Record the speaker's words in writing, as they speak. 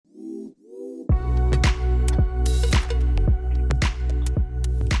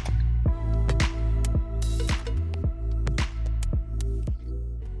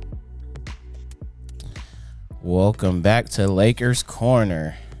welcome back to Lakers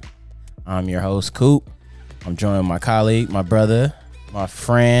Corner. I'm your host, Coop. I'm joined by my colleague, my brother, my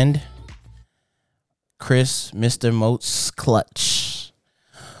friend, Chris, Mr. Moats Clutch.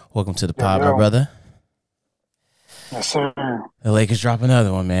 Welcome to the pod, my brother. Yes, sir. The Lakers drop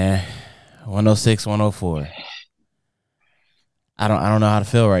another one, man. 106-104. I don't know how to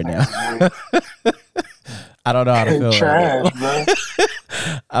feel right now. I don't know how to feel Trash, right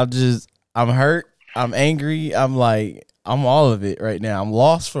now. I'm hurt. I'm angry. I'm all of it right now.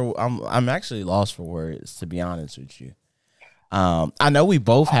 I'm actually lost for words, to be honest with you. I know we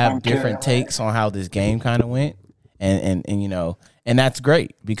both have different takes on how this game kind of went, and you know, and that's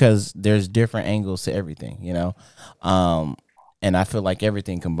great because there's different angles to everything, you know. And I feel like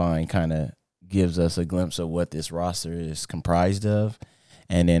everything combined kind of gives us a glimpse of what this roster is comprised of,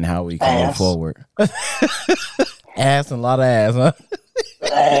 and then how we can move forward. Ass and a lot of ass, huh?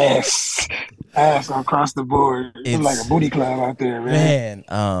 Ass across the board. It's like a booty club out there, man.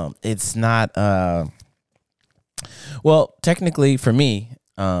 It's not. Well, technically, for me,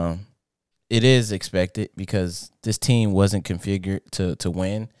 it is expected because this team wasn't configured to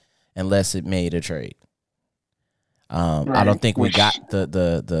win unless it made a trade. Right. I don't think we got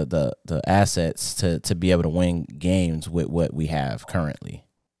the assets to be able to win games with what we have currently.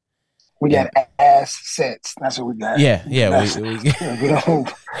 We got ass sets. That's what we got. Yeah. We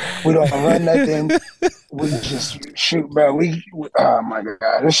don't run nothing. We just shoot, bro. Oh my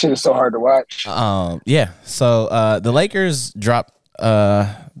god, this shit is so hard to watch. Yeah. So the Lakers dropped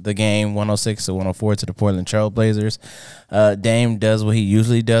the game 106-104 to the Portland Trail Blazers. Dame does what he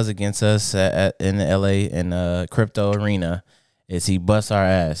usually does against us in the LA and crypto arena. Is he busts our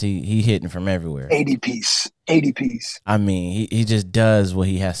ass. He hitting from everywhere. 80 piece. I mean, he just does what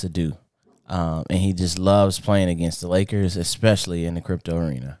he has to do. And he just loves playing against the Lakers, especially in the crypto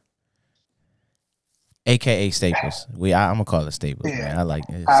arena. AKA Staples. I'm gonna call it Staples, man. I like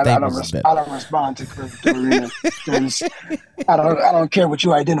it. Staples is better. I don't respond to crypto arena. I don't care what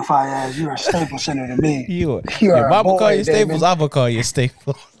you identify as. You're a Staples center to me. You are. If I'm gonna call you Staples, I'm gonna call you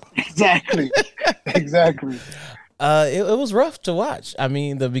Staples. Exactly. It was rough to watch. I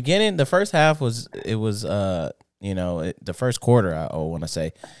mean, the first half was the first quarter. I want to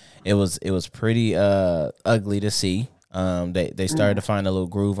say. It was pretty ugly to see. They started to find a little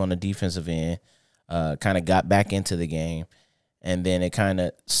groove on the defensive end, kind of got back into the game, and then it kind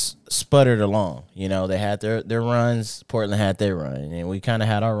of sputtered along. You know, they had their runs. Portland had their run, and we kind of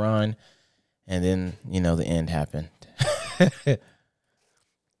had our run, and then the end happened.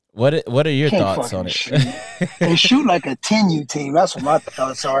 What are your thoughts on it? They shoot like a 10U team. That's what my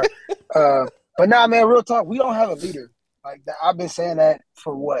thoughts are. But nah, man, real talk. We don't have a leader. Like I've been saying that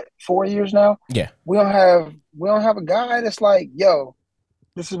for 4 years now. Yeah, we don't have a guy that's like, yo,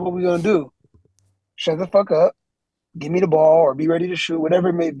 this is what we're gonna do. Shut the fuck up, give me the ball, or be ready to shoot, whatever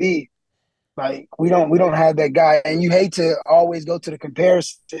it may be. Like we don't have that guy, and you hate to always go to the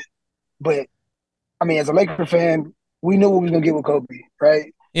comparison, but I mean, as a Laker fan, we knew what we was gonna get with Kobe,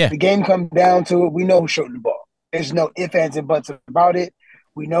 right? Yeah, the game comes down to it. We know who's shooting the ball. There's no ifs, ands, and buts about it.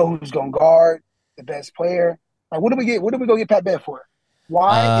 We know who's gonna guard the best player. Like, what did we get? What did we go get Pat Bev for?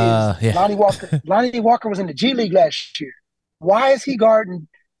 Why is Lonnie Walker? Lonnie Walker was in the G League last year. Why is he guarding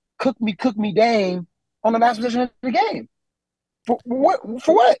Cook me Dame on the last position of the game? For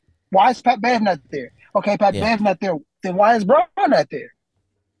what? Why is Pat Bev not there? Okay, Pat Bev not there. Then why is Braun not there?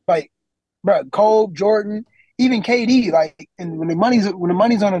 Like, bro, Cole, Jordan, even KD. Like, and when the money's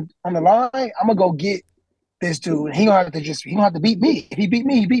on the line, I'm gonna go get this dude. He gonna have to beat me. If he beat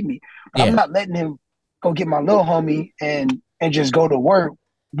me, he beat me. Yeah. I'm not letting him go get my little homie and just go to work.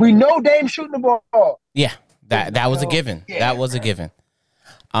 We know Dame shooting the ball. Yeah, that was a given. Yeah. That was a given.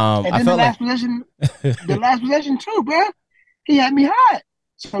 And then the last possession too, bro. He had me hot.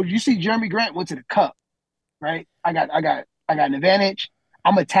 So you see, Jeremy Grant went to the cup, right? I got an advantage.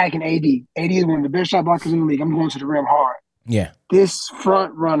 I'm attacking AD. AD is one of the best shot blockers in the league. I'm going to the rim hard. Yeah. This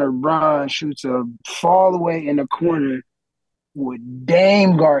front runner, Bron, shoots a fall away in the corner with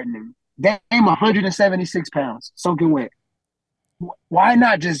Dame guarding him. Dame 176 pounds, soaking wet. Why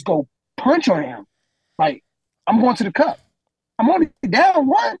not just go punch on him? Like, I'm going to the cup. I'm only down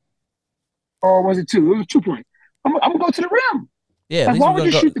one. Or was it two? It was 2 points. I'm going to go to the rim. Yeah, like, why would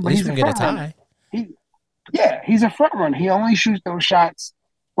you shoot the ball? He's a front runner. He's a front runner. He only shoots those shots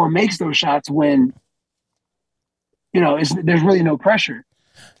or makes those shots when, there's really no pressure.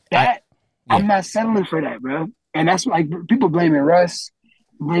 I'm not settling for that, bro. And that's like people blaming Russ,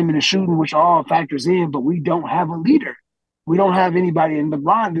 blaming the shooting, which all factors in, but we don't have a leader. We don't have anybody. And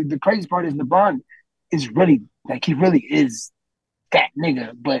LeBron, the crazy part is LeBron is really, like, he really is that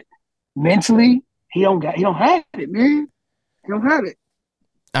nigga. But mentally, he don't have it, man. He don't have it.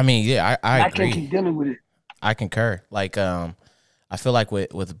 I mean, yeah, I agree. I can't keep dealing with it. I concur. Like, I feel like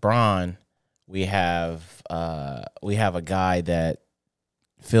with Bron, we have a guy that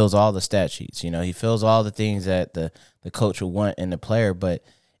fills all the stat sheets. You know, he fills all the things that the coach will want in the player, but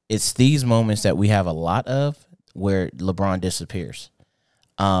it's these moments that we have a lot of where LeBron disappears.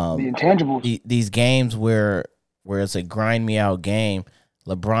 The intangibles. These games where it's a grind me out game,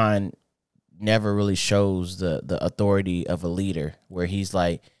 LeBron never really shows the authority of a leader, where he's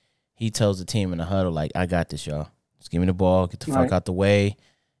like, he tells the team in the huddle, like, I got this, y'all. Just give me the ball, get the fuck out the way,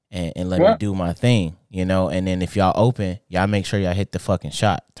 and let me do my thing, you know? And then if y'all open, y'all make sure y'all hit the fucking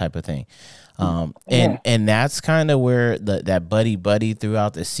shot type of thing. And that's kind of where that buddy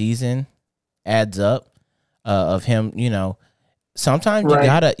throughout the season adds up, of him, you know. Sometimes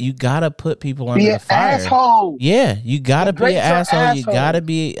you gotta put people under the fire. Asshole. Yeah, you gotta be an asshole. You gotta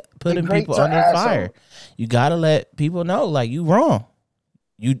be putting people under fire. You gotta let people know, like, you wrong.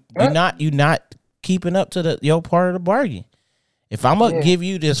 You not keeping up to your part of the bargain. If I'm gonna give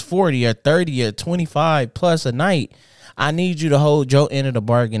you this 40 or 30 or 25 plus a night, I need you to hold your end of the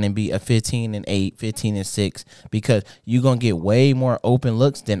bargain and be a 15-8, 15-6, because you're gonna get way more open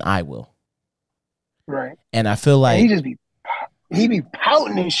looks than I will. Right. And I feel like he be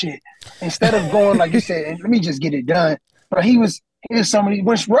pouting and shit instead of going, like you said, let me just get it done. But he was somebody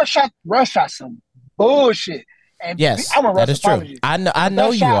when Russ shot some bullshit. And yes, I'm a Russ that is apologist. true. I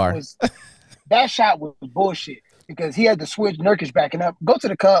know you are. That shot was bullshit because he had to switch. Nurkic backing up, go to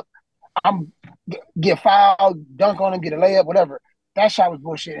the cup. Get fouled, dunk on him, get a layup, whatever. That shot was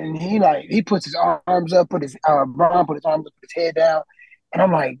bullshit. And he puts his arms up, put his arms up, put his head down, and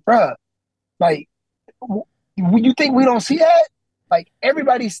I'm like, bruh, like, you think we don't see that? Like,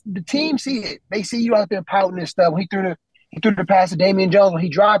 the team see it. They see you out there pouting and stuff. He threw the pass to Damian Jones when he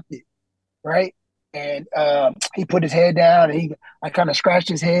dropped it, right? And he put his head down and he kind of scratched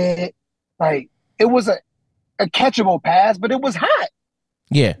his head. Like, it was a catchable pass, but it was hot.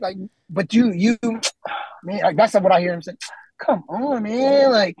 Yeah. Like, but you man, like, that's what I hear him say. Come on,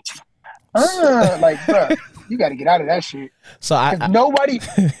 man. Like, bro, you got to get out of that shit. So nobody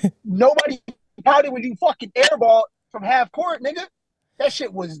pouted when you fucking airball from half court, nigga. That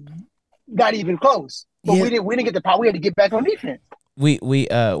shit was not even close. But we didn't get the power. We had to get back on defense. We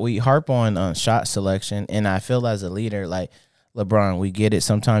harp on shot selection, and I feel as a leader, like, LeBron, we get it.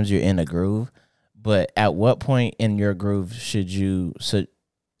 Sometimes you're in a groove, but at what point in your groove should you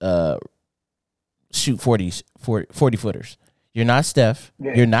shoot 40 footers? You're not Steph.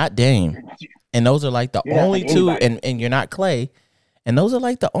 Yeah. You're not Dame. And those are like the only two, and you're not Clay. And those are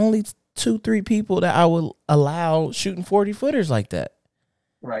like the only 2-3 people that I would allow shooting 40 footers like that.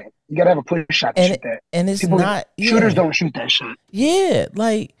 Right. You got to have a push shot to shoot that. And it's not... Shooters don't shoot that shot. Yeah.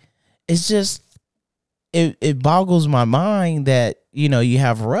 Like, it's just... It boggles my mind that, you know, you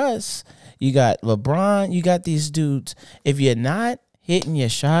have Russ, you got LeBron, you got these dudes. If you're not hitting your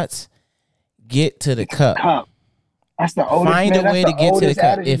shots, get to the cup. That's the oldest. Find a way to get to the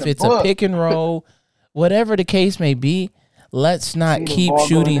cup. If it's a pick and roll, whatever the case may be, let's not keep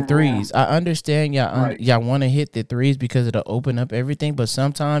shooting threes. I understand y'all want to hit the threes because it'll open up everything, but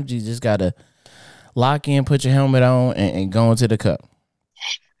sometimes you just gotta lock in, put your helmet on, and go into the cup.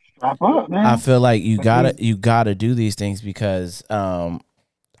 Stop up, man. I feel like you gotta do these things because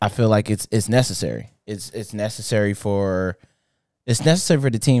I feel like it's necessary. It's necessary for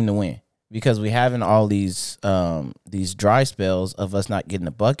the team to win, because we having all these dry spells of us not getting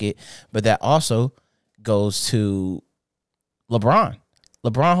a bucket, but that also goes to LeBron.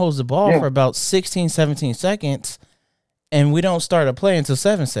 LeBron holds the ball for about 16, 17 seconds, and we don't start a play until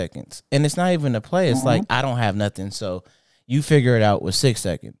 7 seconds. And it's not even a play. It's like, I don't have nothing, so you figure it out with 6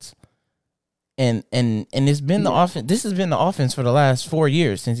 seconds. And it's been the offense. This has been the offense for the last 4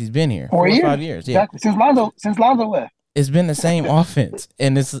 years since he's been here. 4 or 5 years. Yeah. Exactly. Since Lonzo left. It's been the same offense.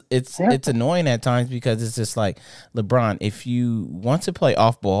 And it's annoying at times because it's just like, LeBron, if you want to play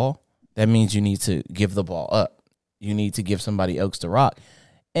off ball, that means you need to give the ball up. You need to give somebody else to rock.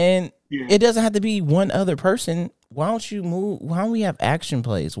 And it doesn't have to be one other person. Why don't you move? Why don't we have action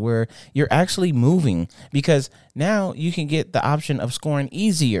plays where you're actually moving? Because now you can get the option of scoring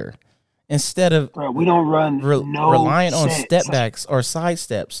easier instead of we don't run relying on step backs or side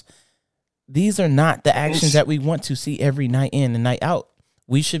steps. These are not the actions that we want to see every night in and night out.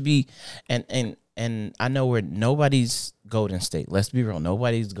 We should be, and I know nobody's Golden State. Let's be real,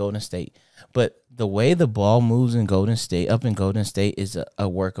 nobody's Golden State. But the way the ball moves in Golden State, is a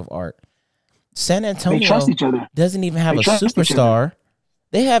work of art. San Antonio doesn't even have a superstar.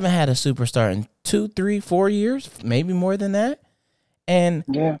 They haven't had a superstar in 2, 3, 4 years, maybe more than that. And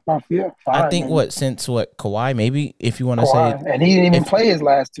Yeah, I fine, think maybe. since Kawhi, maybe if you want to say, Kawhi, and he didn't even if play his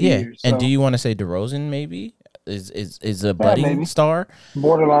last 2 yeah, years. and do So you want to say DeRozan maybe is a yeah, budding maybe star?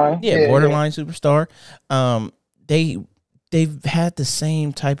 borderline. Yeah, Yeah, yeah. borderline superstar. Um, they they've had the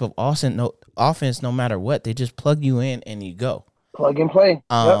same type of offense no matter what. They just plug you in and you go. Plug and play. Yep,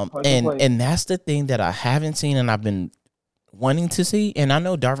 plug and play. And that's the thing that I haven't seen and I've been wanting to see. And I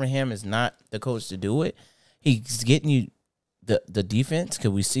know Darvin Ham is not the coach to do it. He's getting you the defense,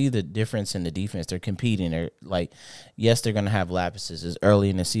 because we see the difference in the defense. They're competing. They're like, yes, they're gonna have lapses. It's early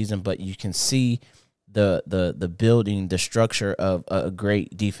in the season, but you can see the building, the structure of a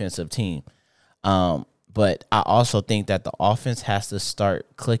great defensive team. But I also think that the offense has to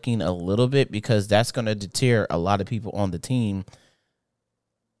start clicking a little bit, because that's going to deter a lot of people on the team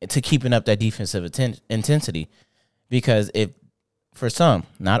to keeping up that defensive intensity. Because if, for some,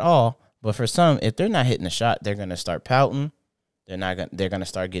 not all, but for some, if they're not hitting the shot, they're going to start pouting. They're going to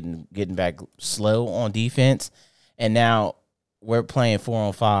start getting back slow on defense. And now we're playing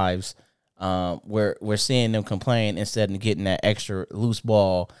 4-on-5s. We're seeing them complain instead of getting that extra loose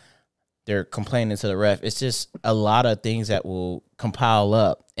ball. They're complaining to the ref. It's just a lot of things that will compile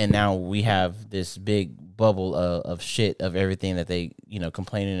up, and now we have this big bubble of shit of everything that they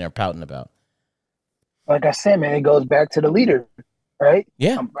complaining or pouting about. Like I said, man, it goes back to the leader, right?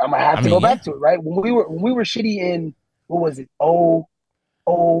 Yeah, I'm gonna have to go back to it, right? When we were shitty in, what was it?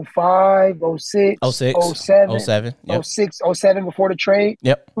 05, 06, 06, 07, 07, yep. 06, 07 before the trade.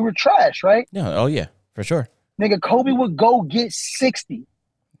 Yep. We were trash, right? Yeah. Oh yeah, for sure. Nigga, Kobe would go get 60.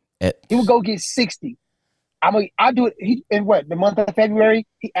 He would go get 60. I do it. In the month of February,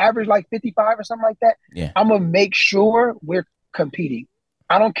 he averaged like 55 or something like that. Yeah. I'm gonna make sure we're competing.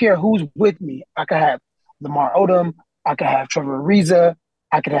 I don't care who's with me. I could have Lamar Odom. I could have Trevor Ariza.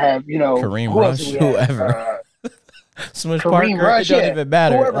 I could have Kareem Rush, whoever. Smush Kareem Parker. Rush, it don't even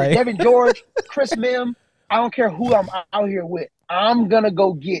matter. Whoever, like... Devin George, Chris Mim. I don't care who I'm out here with. I'm gonna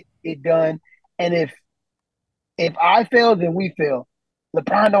go get it done. And if I fail, then we fail.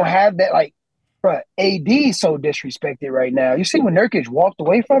 LeBron don't have that, like, bro. AD is so disrespected right now. You see when Nurkic walked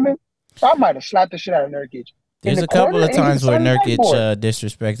away from him? I might have slapped the shit out of Nurkic. There's a couple of times where Nurkic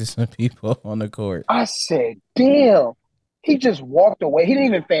disrespected some people on the court. I said, damn. He just walked away. He didn't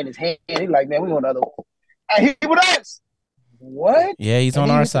even fan his hand. He like, man, we want another one. And he with us. What? Yeah, he's on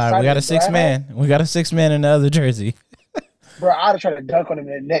our side. We got a 6-man. We got a 6-man in the other jersey. Bro, I'd have tried to dunk on him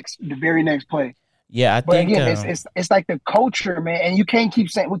in the very next play. Yeah, I think. But again, it's like the culture, man, and you can't keep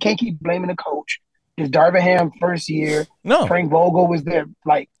saying we can't keep blaming the coach. It's Darvin Ham first year. No, Frank Vogel was there.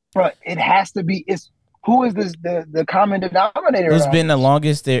 Like, bro, it has to be. Who is the common denominator? Who's been the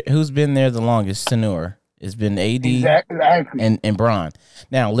longest there? Who's been there the longest? Tenure. It's been AD exactly. and Bron.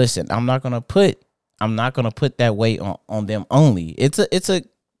 Now, listen, I'm not gonna put that weight on them only. It's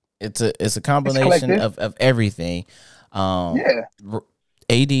a combination of everything. Yeah.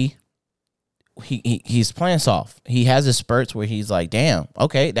 AD. He's playing soft. He has his spurts where he's like, damn,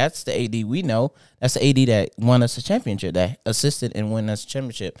 okay, that's the AD we know. That's the AD that won us a championship, that assisted and won us a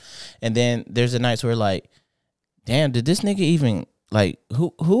championship. And then there's the nights where like, damn, did this nigga even, like,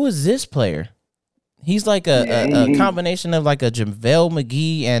 who is this player? He's like a combination of like a JaVale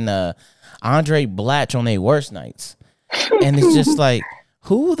McGee and Andre Blatch on their worst nights. And it's just like,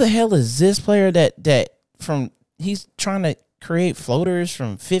 who the hell is this player that from, he's trying to create floaters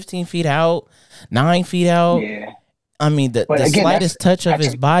from 15 feet out, 9 feet out. Yeah. I mean, the slightest touch of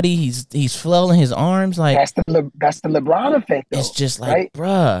his body, he's flailing his arms. Like, that's the LeBron effect, though. It's just like, right?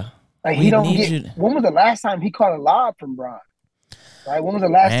 Bruh. Like, he don't get. When was the last time he caught a lob from Bron? Right? When was the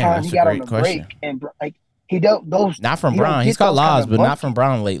last time he got on the break? And like, he don't those. Not from Bron. He's caught lobs, but not from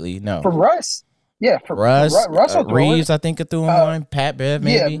Bron lately. No. From Russ. Yeah, from Russell Reeves, I think, threw him one. Pat Bev,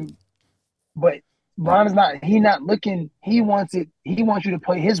 maybe. Yeah, but Bron is not. He not looking. He wants it. He wants you to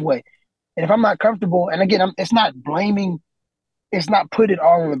play his way. And if I'm not comfortable, and again, it's not blaming. It's not put it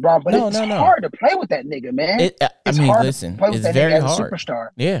all on LeBron, but it's hard to play with that nigga, man. It's hard to play with it's very hard. Superstar.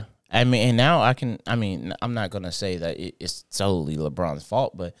 Yeah, I mean, and now I'm not gonna say that it's solely LeBron's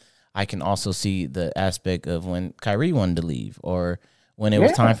fault, but I can also see the aspect of when Kyrie wanted to leave, or when it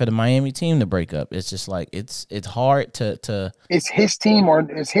was time for the Miami team to break up. It's just like it's hard to. It's his team, or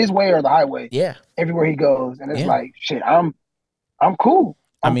it's his way or the highway. Yeah, everywhere he goes, and it's like, shit. I'm cool.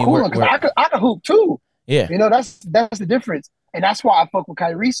 I'm cool because I could hoop too. Yeah, that's the difference, and that's why I fuck with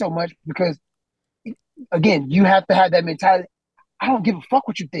Kyrie so much, because again, you have to have that mentality. I don't give a fuck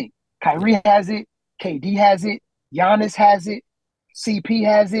what you think. Kyrie has it, KD has it, Giannis has it, CP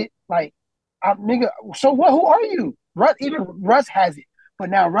has it. Like, nigga, so what? Who are you? Even Russ has it,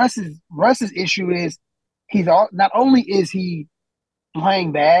 but now Russ's issue is not only is he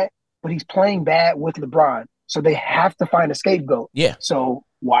playing bad, but he's playing bad with LeBron. So they have to find a scapegoat. Yeah. So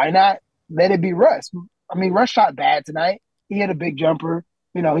why not let it be Russ? I mean, Russ shot bad tonight. He had a big jumper.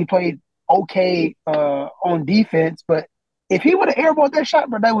 He played okay on defense, but if he would have airballed that shot,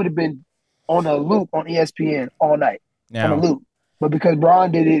 bro, that would have been on a loop on ESPN all night. On a loop. But because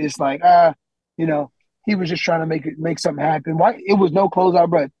Bron did it, it's like, he was just trying to make something happen. Why? It was no closeout,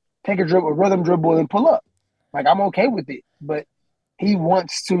 bro. Take a dribble, a rhythm dribble, and pull up. Like, I'm okay with it. But he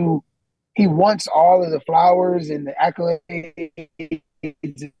wants all of the flowers and the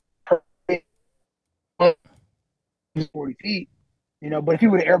accolades. 40 feet, but if he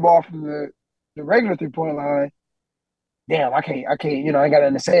would have airball from the regular 3-point line, damn, I can't, I ain't got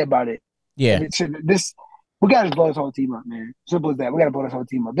nothing to say about it. Yeah. We got to just blow this whole team up, man. Simple as that. We got to blow this whole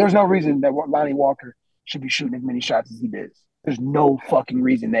team up. There's no reason that Lonnie Walker should be shooting as many shots as he does. There's no fucking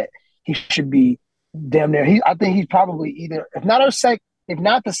reason that he should be damn near. I think he's probably either, if not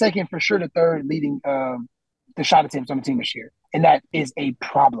the second, for sure the third leading the shot attempts on the team this year. And that is a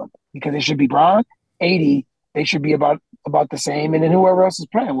problem because it should be Bron, 80. They should be about the same, and then whoever else is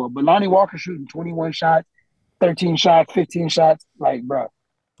playing well. But Lonnie Walker shooting 21 shots, 13 shots, 15 shots, like, bro.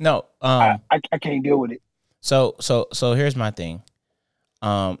 No, I can't deal with it. So here's my thing.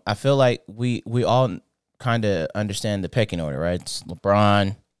 I feel like we all kind of understand the pecking order, right? It's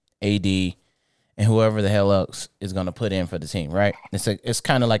LeBron, AD, and whoever the hell else is going to put in for the team, right? It's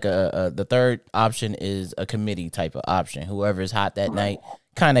kind of like the third option is a committee type of option. Whoever is hot that night,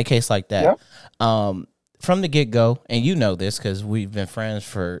 kind of case like that. Yep. From the get-go, and you know this because we've been friends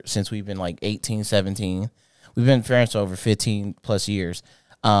since we've been like 18, 17. We've been friends for over 15 plus years.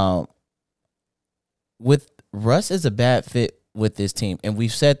 With Russ is a bad fit with this team, and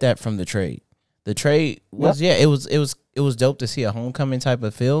we've said that from the trade. The trade was it was dope to see a homecoming type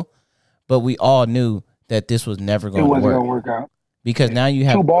of feel, but we all knew that this was never going to work. It wasn't going to work out. Because now you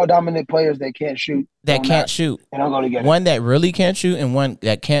have two ball dominant players that can't shoot. And I'll go together. One that really can't shoot and one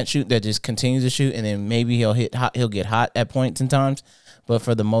that can't shoot that just continues to shoot, and then maybe he'll get hot at points and times. But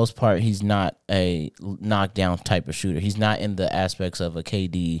for the most part, he's not a knockdown type of shooter. He's not in the aspects of a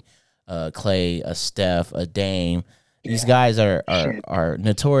KD, Clay, a Steph, a Dame. These guys are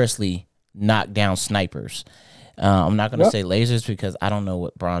notoriously knockdown snipers. I'm not going to say lasers because I don't know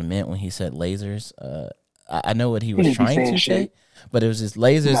what Bron meant when he said lasers. I know what he was trying to say. But it was just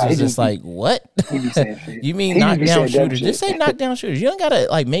lasers. It was just like, what? You mean knockdown shooters? Just say knockdown shooters. You don't gotta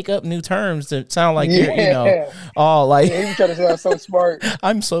like make up new terms to sound like you're, all like. You trying to say I'm so smart.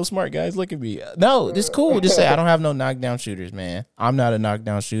 I'm so smart, guys. Look at me. No, it's cool. Just say I don't have no knockdown shooters, man. I'm not a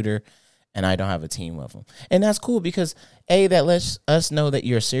knockdown shooter, and I don't have a team of them. And that's cool because that lets us know that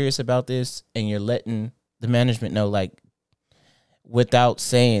you're serious about this, and you're letting the management know, like, without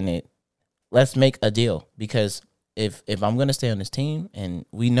saying it, let's make a deal because. If I'm gonna stay on this team, and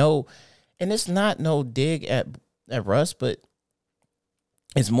we know, and it's not no dig at Russ, but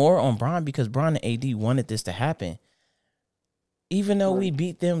it's more on Bron because Bron and AD wanted this to happen. Even though we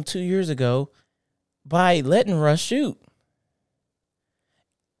beat them 2 years ago by letting Russ shoot,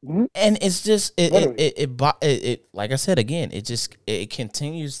 and it's just it like I said again, it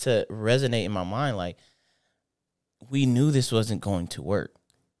continues to resonate in my mind. Like we knew this wasn't going to work.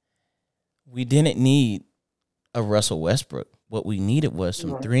 We didn't need a Russell Westbrook. What we needed was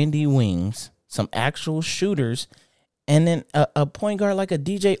some 3-and-D wings, some actual shooters, and then a point guard like a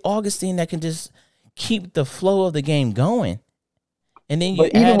DJ Augustine that can just keep the flow of the game going. And then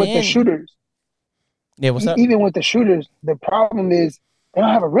the shooters, what's up? Even with the shooters, the problem is they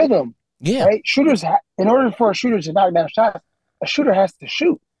don't have a rhythm. Yeah, right. Shooters, in order for a shooter to knock down shots, a shooter has to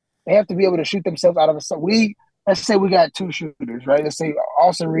shoot. They have to be able to shoot themselves out of a. Let's say we got two shooters, right? Let's say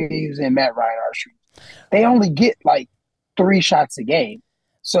Austin Reeves and Matt Ryan are shooters. They only get like 3 shots a game.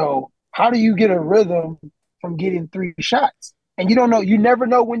 So how do you get a rhythm from getting 3 shots? And you never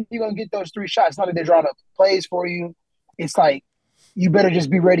know when you're going to get those 3 shots. It's not that they're drawing up plays for you. It's like you better just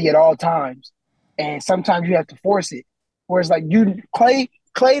be ready at all times. And sometimes you have to force it. Whereas like Clay,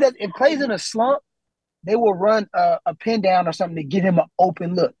 if Clay's in a slump, they will run a pin down or something to get him an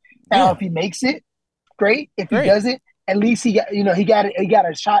open look. Now, if he makes it, great. If he doesn't, at least he got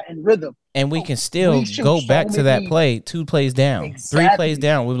a shot in rhythm. And we can still go back to that play, 2 plays down, exactly. 3 plays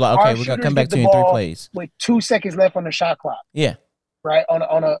down. We're like, okay, we're gonna come back to you in 3 plays with 2 seconds left on the shot clock. Yeah, right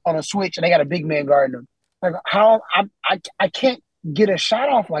on a switch, and they got a big man guarding them. Like how I can't get a shot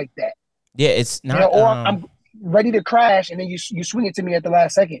off like that. Yeah, it's not. Or I'm ready to crash, and then you swing it to me at the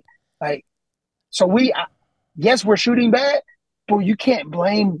last second. Like, so yes, we're shooting bad, but you can't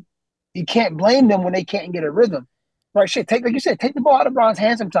blame them when they can't get a rhythm. Right, like you said, take the ball out of Bron's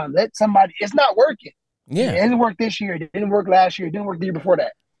hands sometimes. Let somebody. It's not working. Yeah. It hasn't worked this year. It didn't work last year. It didn't work the year before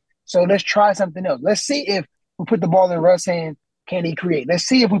that. So let's try something else. Let's see if we put the ball in Russ' hands, can he create? Let's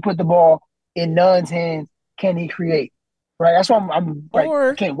see if we put the ball in Nunn's hands, can he create? Right. That's why I'm like, I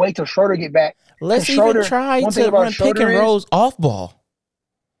Or can't wait till Schroeder get back. Because let's even Schroeder, try one thing to about run pick Schroeder and is rolls off ball.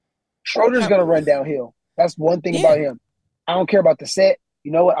 Schroeder's gonna run downhill. That's one thing Yeah. about him. I don't care about the set.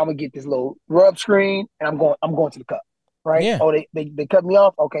 You know what? I'm gonna get this little rub screen and I'm going to the cup. Right? Yeah. Oh, they cut me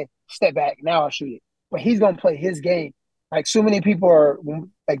off. Okay, step back. Now I'll shoot it. But he's gonna play his game. Like so many people are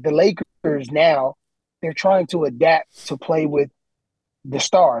like the Lakers now, they're trying to adapt to play with the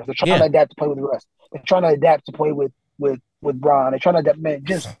stars. They're trying Yeah. to adapt to play with the rest. They're trying to adapt to play with Bron. They're trying to adapt, man,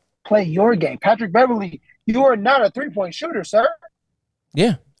 just play your game. Patrick Beverly, you are not a 3-point shooter, sir.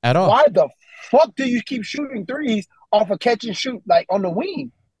 Yeah. At all. Why the fuck do you keep shooting threes off a catch and shoot like on the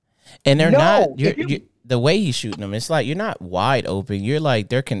wing? And they're not. You're the way he's shooting them. It's like you're not wide open. You're like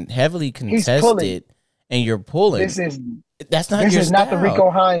they're heavily contested, and you're pulling. This is not the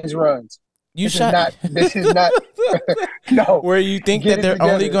Rico Hines runs. This is not. No. Where you think that they're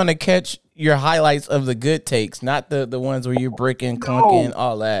only going to catch your highlights of the good takes, not the ones where you're bricking, clunking,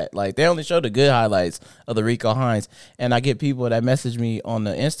 all that. Like they only show the good highlights of the Rico Hines. And I get people that message me on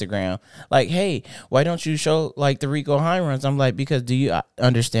the Instagram like, "Hey, why don't you show like the Rico Hines runs?" I'm like, because do you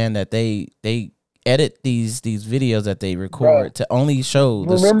understand that they edit these videos that they record to only show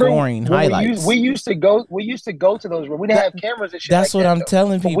the scoring highlights? We used to go to those runs. We didn't have cameras and shit. That's what I'm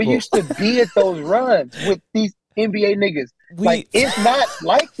telling people. We used to be at those runs with these NBA niggas. Like it's not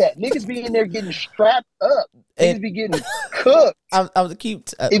like that. Niggas be in there getting strapped up. Niggas be getting cooked. I would keep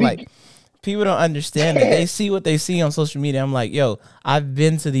like people don't understand it. They see what they see on social media. I'm like, yo, I've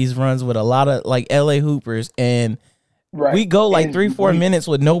been to these runs with a lot of like LA hoopers, and we go like 3-4 minutes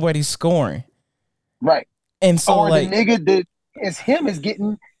with nobody scoring. Right. And so the nigga that is him is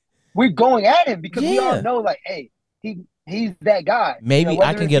getting, we're going at him because we all know like, hey, he's that guy. Maybe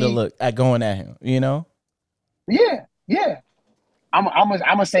I can get a look at going at him, you know? Yeah. I'm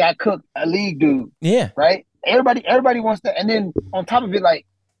gonna say I cook a league dude. Yeah. Right? Everybody wants that. And then on top of it, like,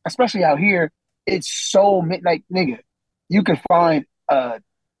 especially out here, it's so like, nigga, you can find a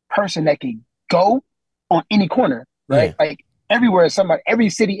person that can go on any corner, right? Yeah. Like everywhere, every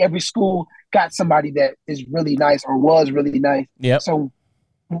city, every school got somebody that is really nice or was really nice. Yeah. So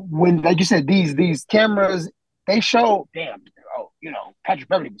when, like you said, these cameras, they show, damn, Patrick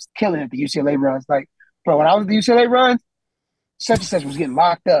Beverly was killing at the UCLA runs. Like, bro, when I was at the UCLA runs, such and such was getting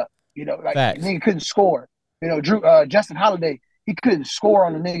locked up. Like nigga couldn't score. Justin Holiday, he couldn't score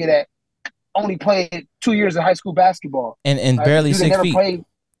on a nigga that only played 2 years of high school basketball and barely 6 feet. Played,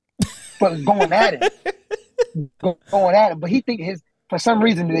 but going at it, But he think for some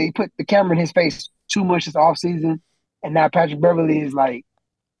reason they put the camera in his face too much this offseason, and now Patrick Beverly is like,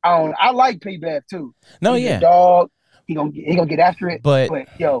 I like P-Bev too. No, He's yeah, a dog. He gonna get after it.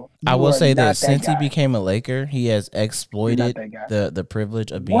 But yo, I will say this: since he became a Laker, he has exploited the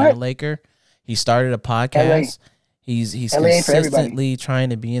privilege of being a Laker. He started a podcast. He's consistently trying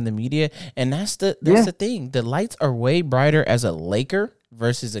to be in the media, and that's the thing. The lights are way brighter as a Laker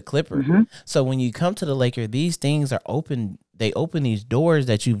versus a Clipper. Mm-hmm. So when you come to the Laker, these things are open. They open these doors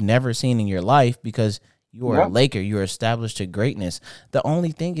that you've never seen in your life because you are a Laker. You're established to greatness. The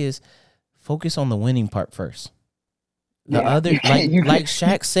only thing is, focus on the winning part first. The other, like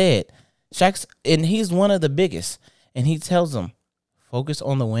Shaq said, and he's one of the biggest, and he tells them, focus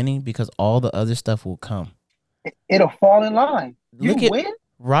on the winning because all the other stuff will come. It'll fall in line. Look at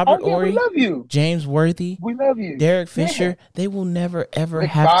Robert Horry, we love you. James Worthy, we love you. Derek Fisher. Yeah. They will never ever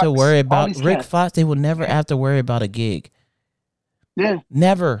have to worry about Rick Fox. They will never have to worry about a gig. Yeah,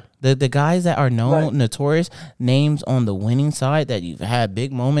 never. The guys that are known, notorious names on the winning side that you've had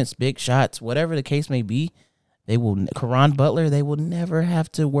big moments, big shots, whatever the case may be. They will, Caron Butler, they will never have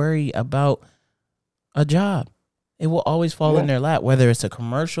to worry about a job. It will always fall in their lap, whether it's a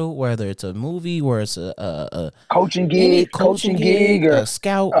commercial, whether it's a movie, where it's a coaching gig, or a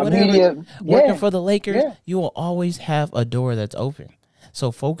scout, whatever. Working for the Lakers, you will always have a door that's open.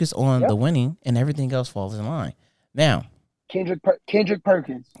 So focus on the winning, and everything else falls in line. Now, Kendrick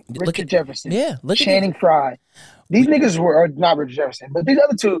Perkins, Richard Jefferson, Channing Channing Frye. These niggas were not Richard Jefferson, but these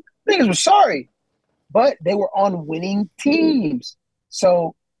other two niggas were sorry. But they were on winning teams.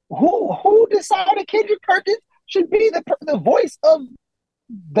 So who decided Kendrick Perkins should be the voice of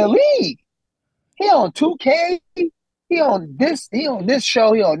the league? He on 2K. He on this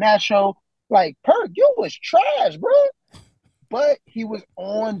show. He on that show. Like, Perk, you was trash, bro. But he was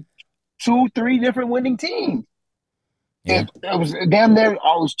on 2-3 different winning teams. Yeah. It was damn near. It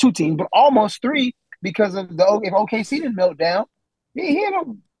was 2 teams, but almost 3 because of if OKC didn't melt down. He had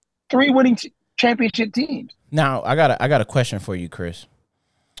 3 winning championship teams. Now I got a question for you, Chris.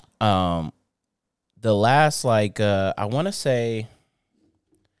 The last I want to say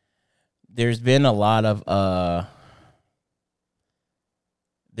there's been a lot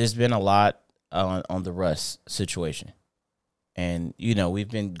on the Russ situation. And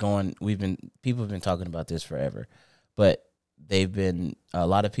people have been talking about this forever. But a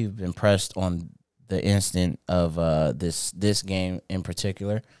lot of people have been pressed on the instant of this game in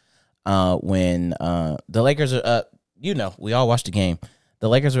particular. When the Lakers are up, we all watched the game. The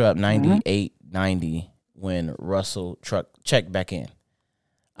Lakers are up 98-90 when Russell checked back in.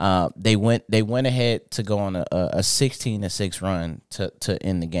 They went ahead to go on a 16-6 run to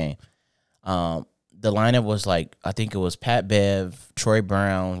end the game. The lineup was I think it was Pat Bev, Troy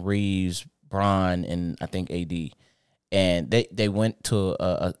Brown, Reeves, Bron, and I think AD. And they went to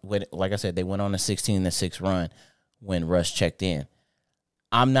like I said, they went on a 16-6 run when Russ checked in.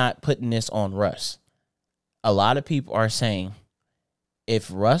 I'm not putting this on Russ. A lot of people are saying, if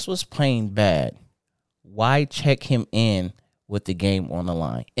Russ was playing bad, why check him in with the game on the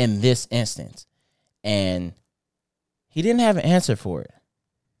line in this instance? And he didn't have an answer for it.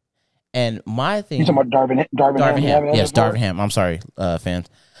 And my thing, you talking about Darvin Ham? Yes, Darvin Ham. I'm sorry, fans.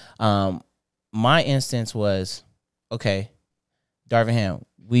 My instance was, okay, Darvin Ham,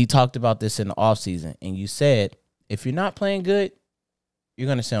 we talked about this in the offseason, and you said if you're not playing good, you're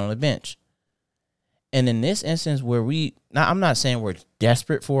going to sit on the bench. And in this instance where I'm not saying we're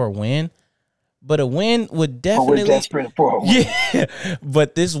desperate for a win, but a win would definitely. We're desperate for a win. Yeah,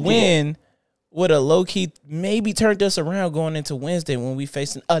 but this win would have low-key maybe turned us around going into Wednesday when we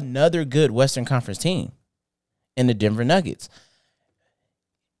faced another good Western Conference team in the Denver Nuggets.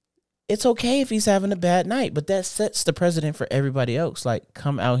 It's okay if he's having a bad night, but that sets the precedent for everybody else.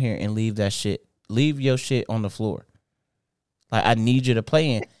 Come out here and leave your shit on the floor. I need you to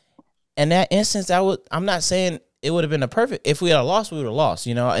play in. In that instance, I'm not saying it would have been a perfect. If we had lost, we would have lost,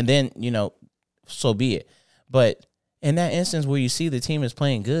 and then, so be it. But in that instance where you see the team is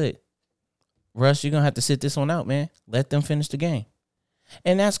playing good, Russ, you're going to have to sit this one out, man. Let them finish the game.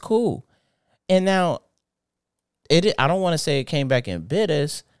 And that's cool. And now, I don't want to say it came back and bit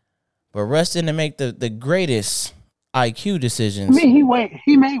us, but Russ didn't make the greatest IQ decisions. I mean,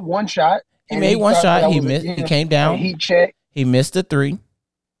 he made one shot. He made one shot. He missed. He came down. He checked. He missed the 3.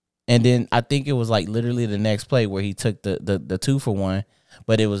 And then I think it was literally the next play where he took the 2-for-1,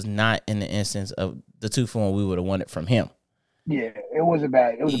 but it was not in the instance of the 2-for-1 we would have won it from him. Yeah, it was a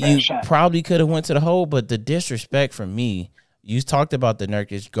bad shot. Probably could have went to the hole, but the disrespect from me, you talked about the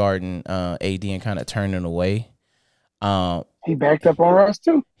Nurkic guarding AD and kind of turning away. He backed up on Russ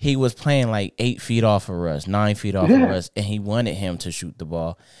too. He was playing 8 feet off of Russ, 9 feet off of Russ, and he wanted him to shoot the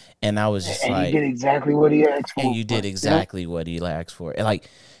ball. And I was just he did exactly what he asked for. And you did exactly what he asked for. And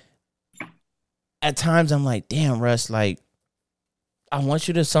at times I'm like, damn, Russ, I want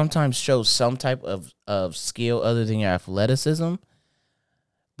you to sometimes show some type of skill other than your athleticism.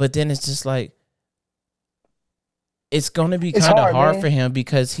 But then it's just it's going to be kind of hard for him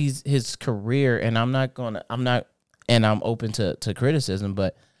because his career, and I'm open to criticism,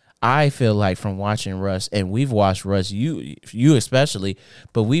 but I feel like from watching Russ, and we've watched Russ, you especially,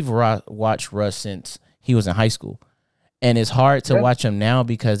 but we've watched Russ since he was in high school. And it's hard to watch him now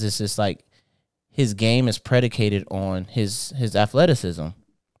because it's just his game is predicated on his athleticism.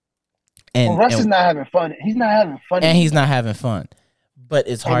 And Russ is not having fun. He's not having fun. And he's not having fun. But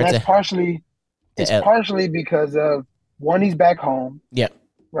it's hard to partially because of one, he's back home. Yep.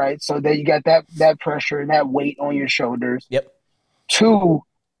 Right. So then you got that pressure and that weight on your shoulders. Yep. 2,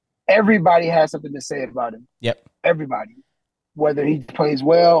 everybody has something to say about him. Yep. Everybody. Whether he plays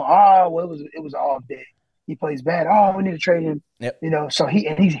well, it was an off day. He plays bad. We need to trade him. Yep. So he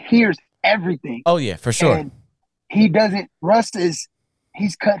hears everything. Oh yeah, for sure. And he doesn't. Russ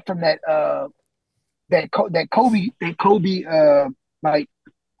he's cut from that Kobe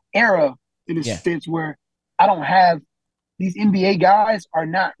era in a sense where I don't have these NBA guys are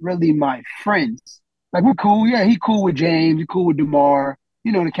not really my friends. We're cool. Yeah, he cool with James. He cool with DeMar.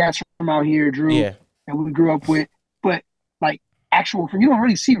 The cats from out here, Drew. Yeah. And we grew up with. But actual friends, you don't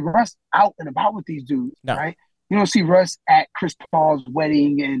really see Russ out and about with these dudes, right? You don't see Russ at Chris Paul's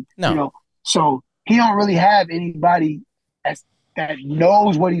wedding, and so he don't really have anybody that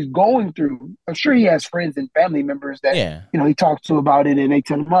knows what he's going through. I'm sure he has friends and family members that he talks to about it, and they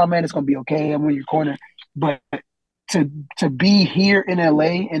tell him, "Oh man, it's gonna be okay. I'm in your corner." But to be here in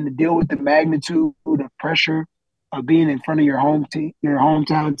LA and to deal with the magnitude of pressure of being in front of your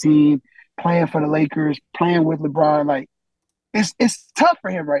hometown team, playing for the Lakers, playing with LeBron, it's tough for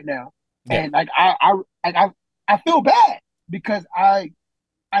him right now. Yeah. And I feel bad because I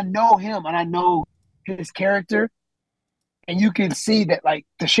I know him and I know his character, and you can see that like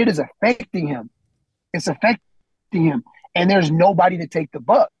the shit is affecting him. It's affecting him, and there's nobody to take the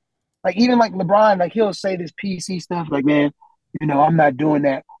buck. Like even like LeBron, like he'll say this PC stuff, like, man, I'm not doing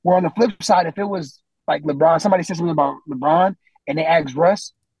that. Where on the flip side, if it was like LeBron, somebody said something about LeBron and they asked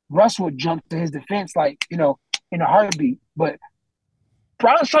Russ would jump to his defense, like, in a heartbeat. But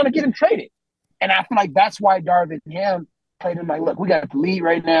Brown's trying to get him traded. And I feel like that's why Darvin Ham played him like, look, we got the lead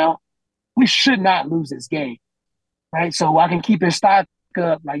right now. We should not lose this game. Right? So I can keep his stock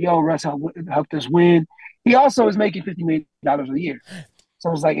up, like, yo, Russ helped us win. He also is making $50 million a year.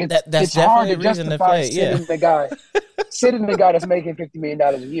 So it's like it's hard to justify sitting the guy that's making $50 million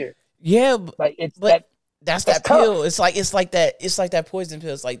a year. Yeah, like that's that pill. It's like that poison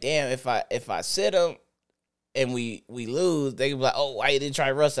pill. It's like, damn, if I sit him and we lose, they can be like, oh, why you didn't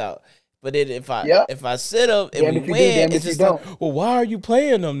try Russ out? But then if I sit him and we win, it's just like, well, why are you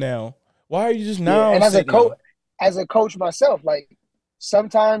playing them now? Why are you just now? And as a coach myself, like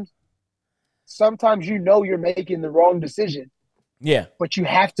sometimes you're making the wrong decision. Yeah. But you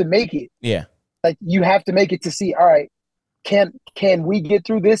have to make it. Yeah. Like you have to make it to see, all right, can we get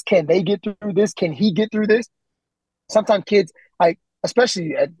through this? Can they get through this? Can he get through this? Sometimes kids, like,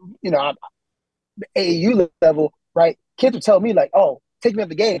 especially at, the AAU level, right? Kids will tell me like, oh, take me up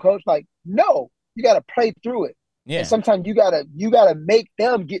the game, coach. Like, no, you got to play through it. Yeah. And sometimes you gotta make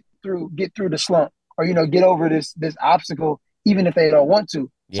them get through the slump or, get over this obstacle, even if they don't want to.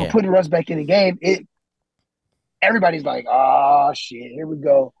 Yeah. So putting Russ back in the game, everybody's like, oh shit, here we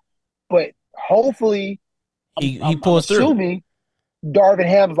go. But hopefully he pulls through. Assuming Darvin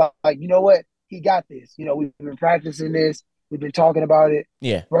Ham's like, you know what? He got this. We've been practicing this. We've been talking about it.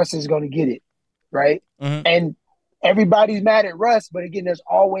 Yeah. Russ is going to get it. Right. Mm-hmm. And everybody's mad at Russ, but again, there's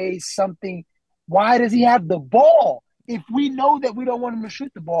always something. Why does he have the ball? If we know that we don't want him to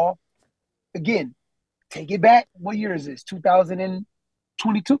shoot the ball, again, take it back. What year is this?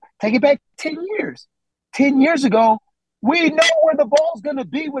 2022? Take it back 10 years. 10 years ago, we know where the ball's going to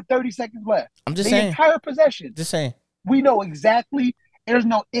be with 30 seconds left. I'm just saying. The entire possession. Just saying. We know exactly. There's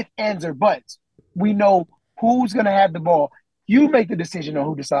no ifs, ands, or buts. We know who's going to have the ball. You make the decision on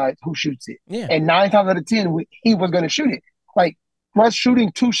who decides who shoots it. Yeah. And 9 times out of 10, he was going to shoot it. Like, Russ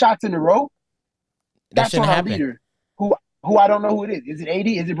shooting 2 shots in a row, that's on our leader, who I don't know who it is. Is it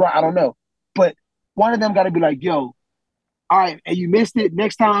 80? Is it Brian? I don't know. But one of them got to be like, yo, all right, and you missed it.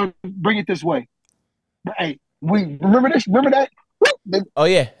 Next time, bring it this way. But, hey, we remember this? Remember that? Oh,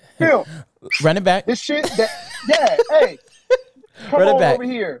 yeah. Phil, run it back. This shit, hey, come on over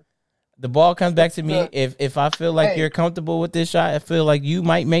here. The ball comes back to me. If I feel like you're comfortable with this shot, I feel like you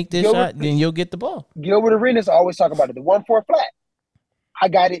might make this shot, then you'll get the ball. Gilbert Arenas always talk about it. The 1-4 flat. I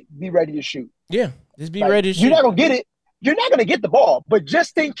got it. Be ready to shoot. Yeah, just be ready to shoot. You're not going to get it. You're not going to get the ball, but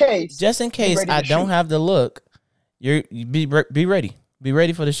just in case I don't have the look, you be ready. Be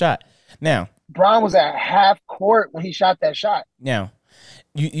ready for the shot. Now, Brown was at half court when he shot that shot. Now,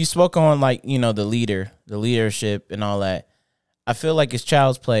 you spoke on like, the leadership and all that. I feel like it's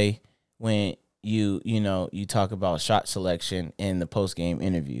child's play when you talk about shot selection in the post-game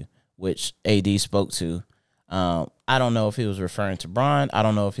interview, which AD spoke to. I don't know if he was referring to Bron. I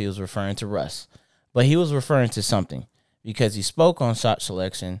don't know if he was referring to Russ. But he was referring to something because he spoke on shot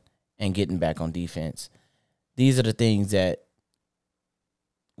selection and getting back on defense. These are the things that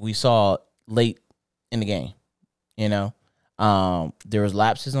we saw late in the game, There was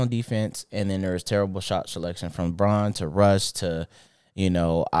lapses on defense, and then there was terrible shot selection from Bron to Russ to,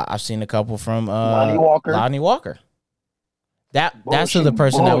 I've seen a couple from Lonnie Walker. That's who the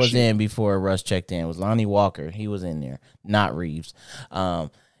person that was in before Russ checked in was Lonnie Walker. He was in there, not Reeves.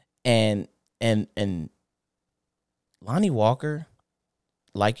 And Lonnie Walker,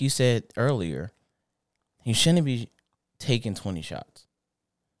 like you said earlier, he shouldn't be taking 20 shots.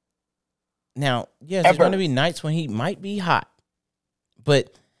 Now, yes, there's going to be nights when he might be hot,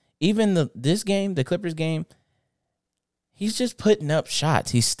 but even this game, the Clippers game, he's just putting up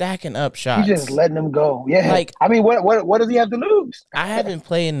shots. He's stacking up shots. He's just letting them go. Yeah. Like, I mean, what does he have to lose? I haven't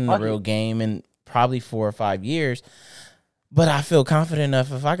played in a real game in probably 4 or 5 years, but I feel confident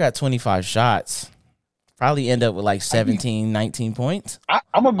enough if I got 25 shots, probably end up with like 17, 19 points.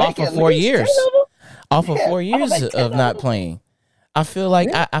 I'm going to make off of 4 years. Off of 4 years of not playing. I feel like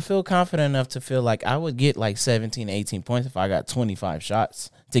I feel confident enough to feel like I would get like 17, 18 points if I got 25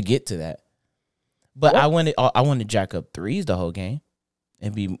 shots to get to that. But I wanted to jack up threes the whole game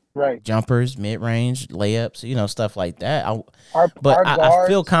and be jumpers, mid-range, layups, stuff like that. I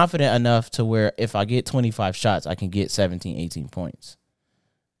feel confident enough to where if I get 25 shots, I can get 17, 18 points.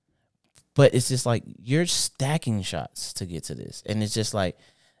 But it's just like you're stacking shots to get to this. And it's just like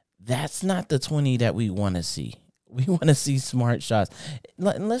That's not the 20 that we want to see. We want to see smart shots.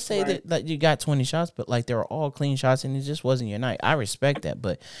 Let's say that you got 20 shots, but like they were all clean shots and it just wasn't your night. I respect that,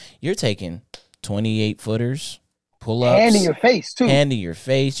 but you're taking 28 footers, pull-ups. Hand in your face, too. Hand in your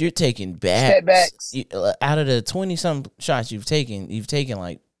face. You're taking Step backs. Out of the 20-some shots you've taken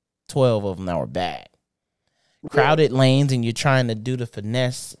like 12 of them that were bad. Crowded lanes, and you're trying to do the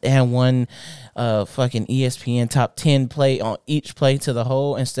finesse and one fucking ESPN top 10 play on each play to the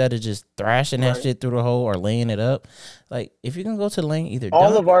hole instead of just thrashing that shit through the hole or laying it up. Like, if you're gonna go to the lane, either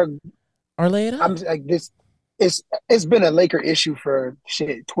all of our or lay it up. I'm like this. It's been a Laker issue for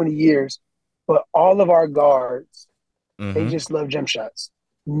 20 years, but all of our guards, they just love jump shots.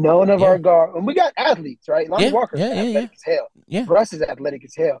 None of our guards, and we got athletes, right? Lonnie Walker is athletic as hell. Yeah, Russ is athletic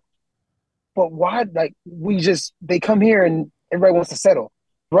as hell. But why? Like they come here and everybody wants to settle.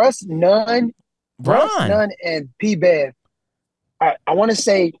 Russ, Nunn, and P. Bev. I want to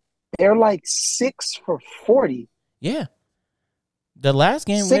say they're like 6 for 40. Yeah. The last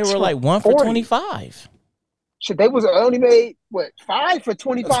game they were like 1 for 25. Shit, they only made 5 for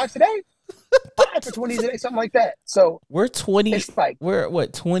 25 today. 5 for 20 today, something like that. So we're 20. It's like we're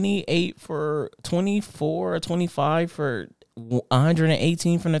 28 for 24 or 25 for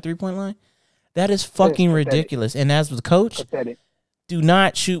 118 from the 3-point line. That is fucking ridiculous. And as the coach, do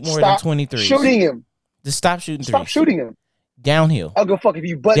not shoot more than 23. Shooting him. Just stop shooting threes. Stop shooting him. Downhill. I'll go fuck if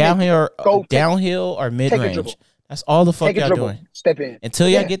you butt downhill or mid range. That's all the fuck y'all doing. Step in. Until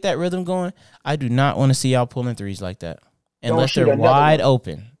y'all get that rhythm going, I do not want to see y'all pulling threes like that. Unless they're wide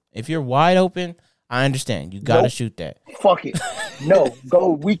open. If you're wide open, I understand. You got to shoot that. Fuck it. No, go.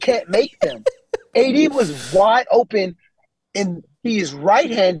 We can't make them. AD was wide open, and he is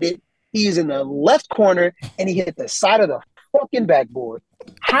right-handed. He is in the left corner, and he hit the side of the fucking backboard.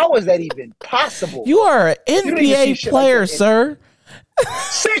 How is that even possible? You are an NBA player, like sir.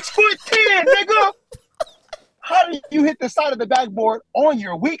 6'10", nigga. How did you hit the side of the backboard on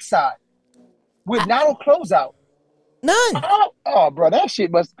your weak side with no closeout? None. Oh, bro, that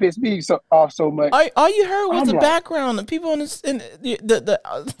shit must piss me off so much. All you heard was the background, the people in the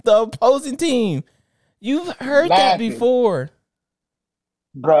opposing team. You've heard that before,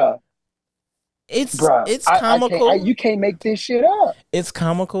 bruh. It's comical. You can't make this shit up. It's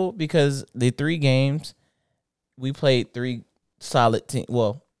comical because the 3 games we played 3 solid teams.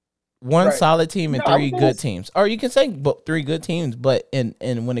 Well, one solid team and 3 good teams, or you can say 3 good teams. But and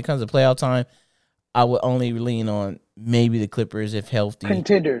when it comes to playoff time, I would only lean on maybe the Clippers if healthy.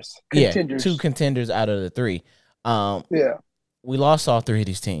 Contenders. 2 contenders out of the 3. We lost all 3 of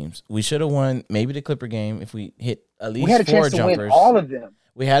these teams. We should have won maybe the Clipper game if we hit at least 4 jumpers. We had a chance to win all of them.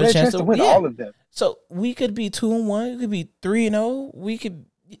 We had a chance to win all of them. So we could be 2-1. We could be 3-0. We could.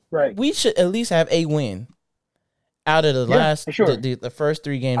 We should at least have a win out of the the first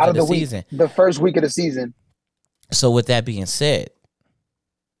 3 games of the season. The first week of the season. So with that being said,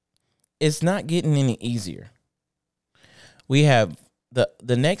 it's not getting any easier. We have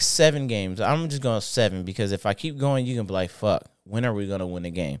the next 7 games. I'm just going 7 because if I keep going, you can be like, fuck, when are we going to win the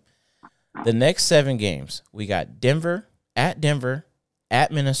game? The next 7 games, we got Denver, at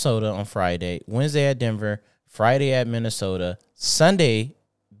Minnesota on Friday, Wednesday at Denver, Friday at Minnesota, Sunday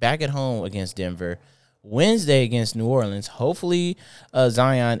back at home against Denver, Wednesday against New Orleans. Hopefully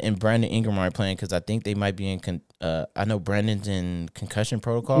Zion and Brandon Ingram are playing because I think they might be in I know Brandon's in concussion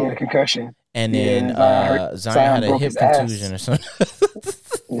protocol. Yeah, concussion. And then Zion had a hip contusion or something.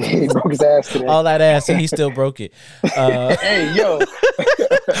 He broke his ass today. All that ass, and he still broke it. Hey, yo.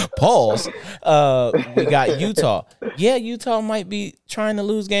 Pause. We got Utah. Yeah, Utah might be trying to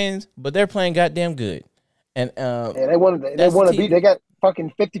lose games, but they're playing goddamn good. And they want to beat. They got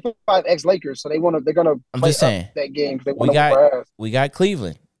fucking 55 ex-Lakers, so they're gonna. I'm just saying that game. We got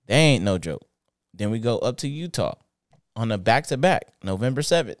Cleveland. They ain't no joke. Then we go up to Utah on a back-to-back, November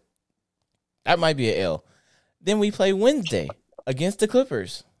 7th. That might be an L. Then we play Wednesday against the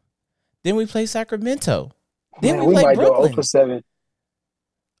Clippers. Then we play Sacramento. Then we play might Brooklyn. Go 0 for 7.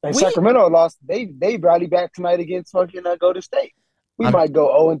 And Sacramento lost. They rallied back tonight against fucking Golden State. We might go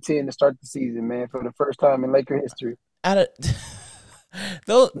 0-10 to start the season, man, for the first time in Laker history. I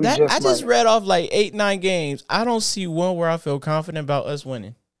just read off like 8-9 games. I don't see one where I feel confident about us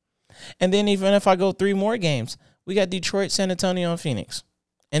winning. And then even if I go 3 more games, we got Detroit, San Antonio, and Phoenix.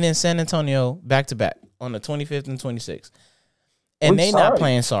 And then San Antonio back-to-back on the 25th and 26th. And they not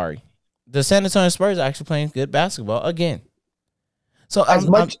playing sorry. The San Antonio Spurs are actually playing good basketball again. So as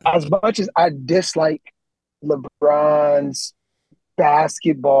much as I dislike LeBron's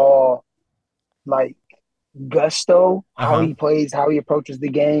basketball, like gusto, how he plays, how he approaches the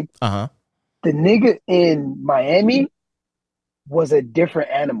game, the nigga in Miami was a different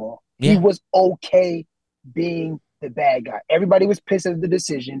animal. Yeah. He was okay being the bad guy. Everybody was pissed at the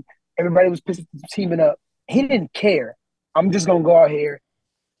decision. Everybody was pissed at the teaming up. He didn't care. I'm just gonna go out here.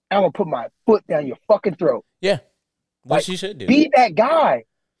 I'm gonna put my foot down your fucking throat. Yeah. What Like, she should do. be that guy.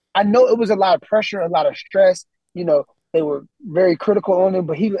 I know it was a lot of pressure, a lot of stress. You know, they were very critical on him,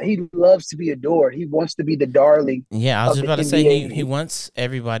 but he loves to be adored. He wants to be the darling. Yeah, I was of just the about to say NBA. he wants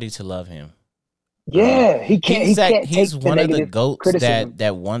everybody to love him. Yeah, he can't. He can't He's take the one of the negative goats criticism.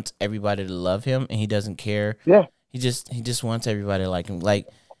 that wants everybody to love him, and he doesn't care. Yeah, He just wants everybody to like him. Like,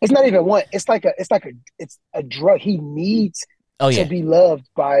 it's not even one. It's a drug. He needs oh to yeah, be loved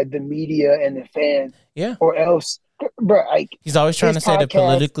by the media and the fans, yeah. or else, bro. Like, He's always trying to his say the podcast,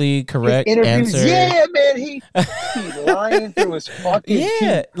 politically his correct interviews. answer. Yeah, man, he lying through his fucking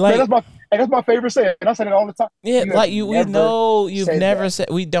Yeah, teeth. like Man, that's my favorite saying. And I said it all the time. yeah, You have like we never know you've said never that. said.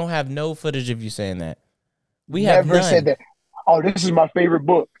 We don't have no footage of you saying that. We have Never said none. that. Oh, this is my favorite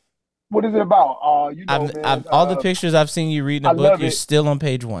book. What is it about? You know, man. All the pictures I've seen you reading a I book, love you're it. still on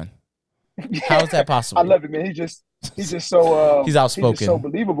page 1. How is that I possible? love it, man. He's just so He's he's just so outspoken.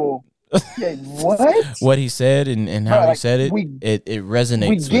 believable. Yeah, what? What he said and how Bro, he like, said it, we it we resonates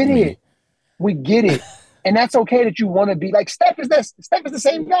with get me. it. We get it. And that's okay that you want to be like Steph is this. Steph is the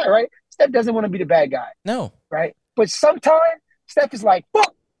same guy, right? Steph doesn't want to be the bad guy, No. right? But sometimes Steph is like,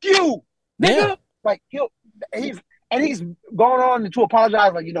 fuck you, nigga. Yeah. Like he's gone on to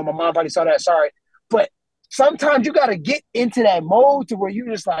apologize, like, my mom probably saw that, sorry. But sometimes you gotta get into that mode to where you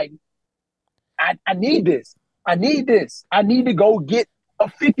just like, I need this. I need this. I need to go get a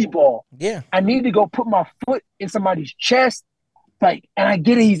 50 ball. Yeah. I need to go put my foot in somebody's chest. Like, and I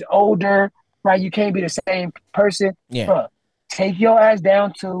get it, he's older, right? You can't be the same person. Yeah. Bruh, take your ass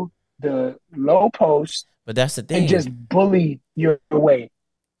down to the low post But that's the thing. and just bully your way.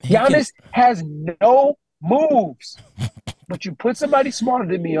 He can- Giannis has no moves. But you put somebody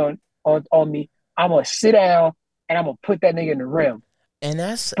smarter than me on me, I'm gonna sit down and I'm gonna put that nigga in the rim. and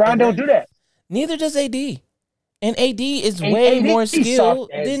that's Bron and don't that- do that. Neither does AD. And AD is And way AD more he's skilled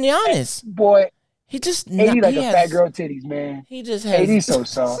soft as- than Giannis. Boy, He just 80 like he a has, fat girl titties, man. He just has 80 so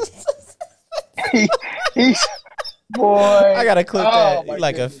soft. He's boy. I gotta clip that my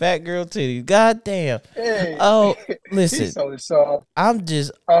like goodness. a fat girl titty. God damn. Hey. Oh, He's listen. so soft.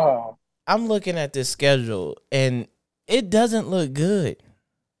 I'm looking at this schedule and it doesn't look good.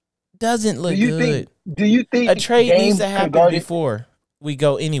 Doesn't look good. Do you think A trade Dame needs to could've happen guarded- before we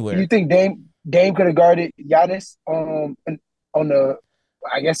go anywhere. Do you think Dame could have guarded Giannis on the,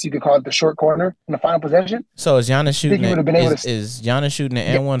 I guess you could call it the short corner in the final possession? So is Giannis shooting? he would've been able to- Is Giannis shooting an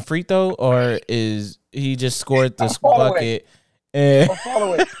and one free throw, or is he just scored this Follow it. bucket? And Or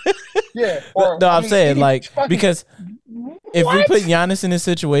follow it. Yeah. Or, no, I'm I mean, saying any like fucking- because if we What? put Giannis in this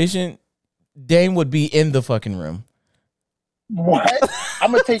situation, Dame would be in the fucking room. What?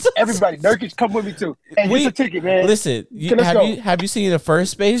 I'm gonna take everybody. Nurkic, come with me too. Hey, We- get a ticket, man. Listen, Okay, let's go. have you seen the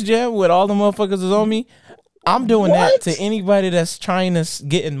first Space Jam with all the motherfuckers is on me? I'm doing that What? to anybody that's trying to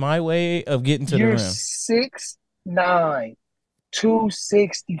get in my way of getting to You're the rim. 6'9",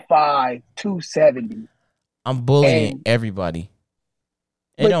 265, 270. I'm bullying And- everybody.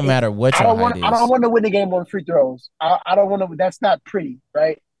 It But don't matter what I your don't height is. want to win the game on free throws. I don't want to. That's not pretty,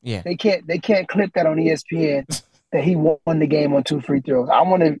 right? Yeah. They can't clip that on ESPN that he won the game on 2 free throws. I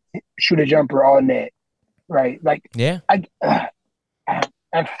want to shoot a jumper all net, right? Like Yeah.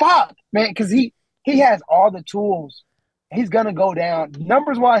 and fuck, man, because he has all the tools. He's gonna go down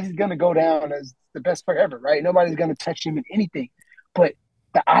numbers wise. He's gonna go down as the best player ever, right? Nobody's gonna touch him in anything. But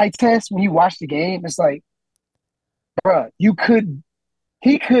the eye test when you watch the game, it's like, bruh,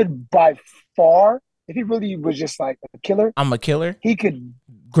 he could by far, if he really was just like a killer, I'm a killer. he could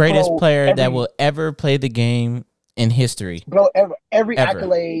Greatest blow player that every- will ever play the game in history. blow every Ever.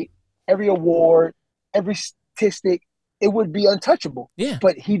 accolade, every award, every statistic. It would be untouchable. Yeah.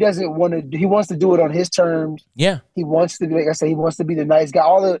 But he doesn't want to. He wants to do it on his terms. Yeah. He wants to be, like I said, he wants to be the nice guy.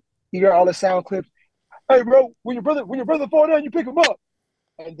 You hear all the sound clips. Hey, bro, when your brother fall down, you pick him up.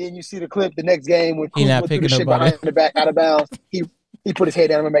 And then you see the clip the next game when He Kuz not went through the picking shit nobody. behind the back out of bounds. He put his head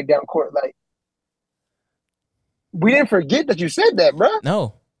down and went back down court. Like, we didn't forget that you said that, bro.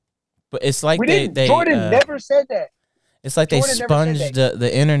 No. But it's like We didn't. Jordan never said that. it's like they Jordan never said sponged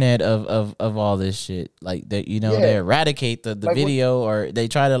the internet of all this shit. Like that, Yeah. they eradicate the Like video or they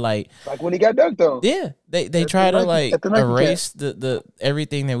try to like Like when he got dunked on. yeah, they At try the to Nike- like at the Nike erase the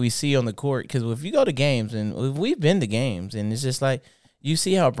everything that we see on the court. Because if you go to games and we've been to games and it's just like you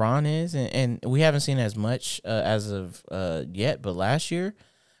see how Bron is and we haven't seen as much as of yet, but last year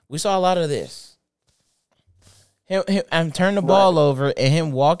we saw a lot of this. Him turn the ball over and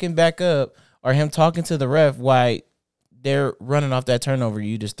him walking back up or him talking to the ref while they're running off that turnover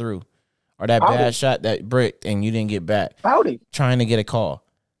you just threw, or that bad shot that bricked and you didn't get back. Trying to get a call.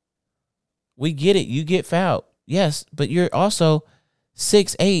 We get it. You get fouled. Yes, but you're also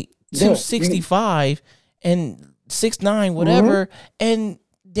 6'8", 265, and 6'9", whatever, and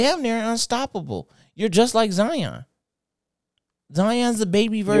damn near unstoppable. You're just like Zion. Zion's the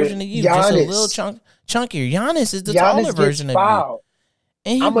baby version of you, just a little chunkier. Giannis is the taller version of you.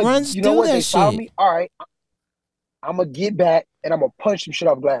 And he runs through that shit. Me? All right, I'm going to get back, and I'm going to punch some shit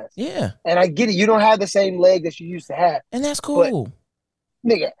off glass. Yeah. And I get it. You don't have the same leg that you used to have. And that's cool. But,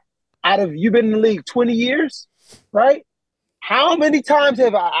 nigga, you've been in the league 20 years, right? How many times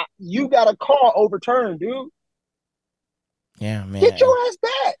have you got a call overturned, dude? Yeah, man. Get your ass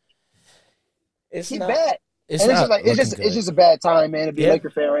back. It's just a bad time, man, to be a Laker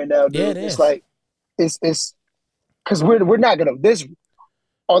fan right now, dude. Yeah, it's like it's because we're not gonna this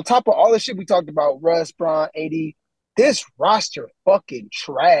on top of all the shit we talked about, Russ, Bron, AD, this roster fucking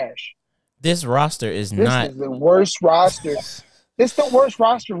trash. This roster is this not is the worst roster. It's the worst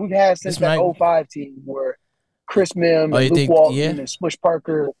roster we've had since that 05 team where Chris Mim and Luke Walton and Smush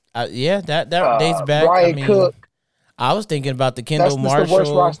Parker. That dates back. Brian Cook. I was thinking about the Kendall Marshall. The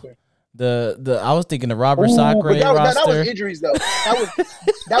worst roster. I was thinking the Robert Sacre roster. That was injuries though.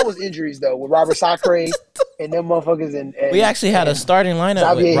 That was injuries though with Robert Sacre and them motherfuckers. And we actually had a starting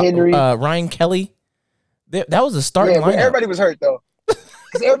lineup Xavier with Henry, Ryan Kelly. That was a starting lineup. Everybody was hurt though.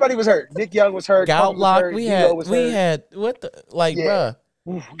 Because everybody was hurt. Nick Young was hurt. Goutlock. We had bruh.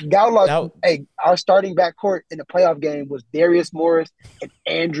 Goutlock. Hey, our starting backcourt in the playoff game was Darius Morris and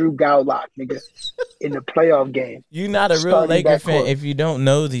Andrew Goutlock, nigga, in the playoff game. You're not a real Laker fan if you don't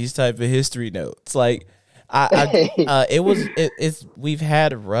know these type of history notes. Like, we've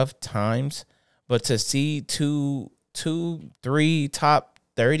had rough times, but to see two, 3 top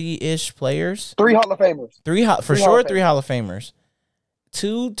 30-ish players, 3 Hall of Famers, 3 Hall of Famers,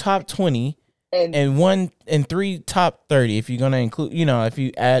 2 top 20. And 3 top 30 if you're gonna include, if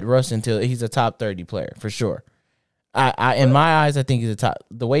you add Russ until he's a top 30 player for sure. In my eyes, I think he's a top.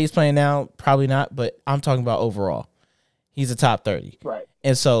 The way he's playing now, probably not, but I'm talking about overall. He's a top 30. Right.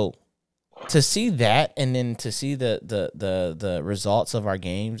 And so to see that and then to see the results of our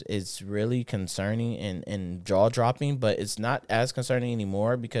games is really concerning and jaw dropping, but it's not as concerning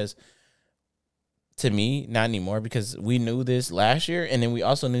anymore because to me, not anymore, because we knew this last year, and then we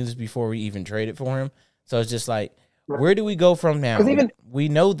also knew this before we even traded for him. So it's just like, where do we go from now? We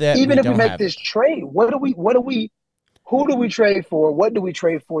know that even if we make this trade, who do we trade for? What do we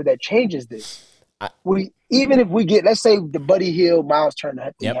trade for that changes this? Even if we get, let's say the Buddy Hield, Miles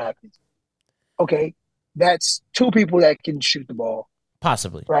Turner thing happens. Okay, that's 2 people that can shoot the ball.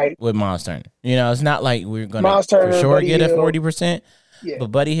 Possibly. Right. With Miles Turner. It's not like we're going to for sure Buddy get Hield, a 40%, but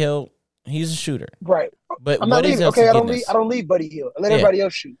Buddy Hield, he's a shooter. Right. But I'm not leaving. Okay, I don't leave Buddy Hield. I let everybody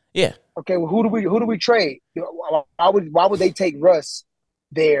else shoot. Yeah. Okay, well, who do we trade? Why would they take Russ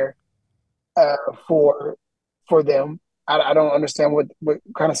there for them? I don't understand what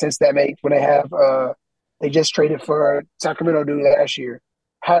kind of sense that makes when they have they just traded for Sacramento dude last year,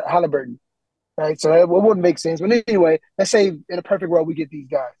 Halliburton. Right, so it wouldn't make sense. But anyway, let's say in a perfect world we get these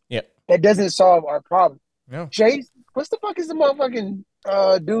guys. Yep. That doesn't solve our problem. No. Chase, what's the fuck is the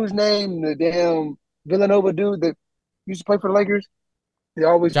motherfucking dude's name? The damn Villanova dude that used to play for the Lakers. They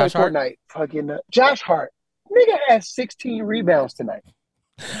always play Fortnite. Fucking Josh Hart. Nigga had 16 rebounds tonight.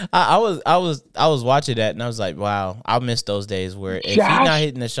 I was watching that and I was like, wow, I miss those days where if he's not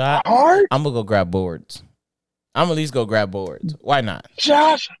hitting the shot, I'm gonna go grab boards. I'm at least go grab boards. Why not?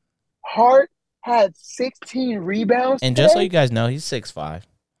 Josh Hart had 16 rebounds. And just so you guys know, he's 6'5".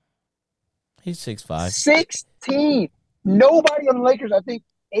 He's 6'5". 16. Nobody on the Lakers, I think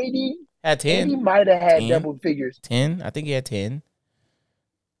 80 had 10. He might have had double figures. 10. I think he had 10.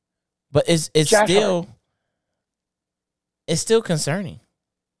 But it's still concerning.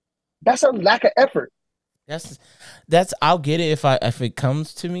 That's a lack of effort. That's I'll get it if it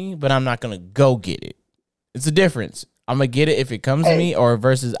comes to me, but I'm not gonna go get it. It's a difference. I'm gonna get it if it comes to me, or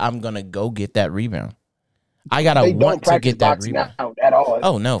versus I'm gonna go get that rebound. I gotta want to get that rebound out at all.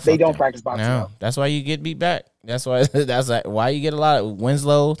 Oh no, they don't practice boxing. No, out. That's why you get beat back. That's why you get a lot of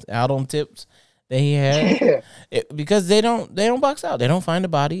Winslow out on tips that he had. Yeah. Because they don't box out. They don't find a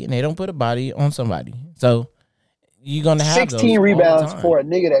body and they don't put a body on somebody. So you're gonna have 16 rebounds for a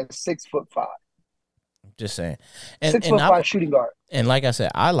nigga that's 6'5". Just saying, 6'5" shooting guard. And like I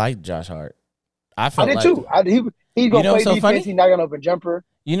said, I like Josh Hart. I did too. He's gonna play defense. He's not gonna open jumper.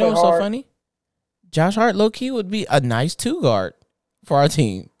 You know what's so funny? Josh Hart, low key, would be a nice 2 guard for our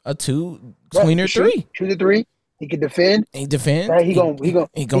team. A 2 tweener 3. Shoot the 3. He can defend. He defend. Right? He gonna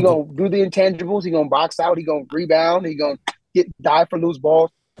do the intangibles. He gonna box out. He gonna rebound. He gonna die for loose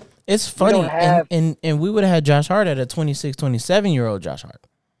balls. It's funny, and we would have had Josh Hart at a 26, 27-year-old Josh Hart.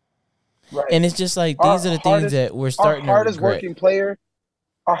 Right. And it's just like these are the things that we're starting to regret.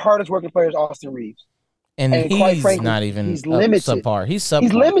 Our hardest working player is Austin Reaves. And he's quite frankly, not even he's limited. Subpar. He's subpar.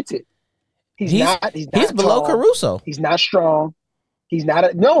 He's limited. He's not below tall. Caruso. He's not strong. He's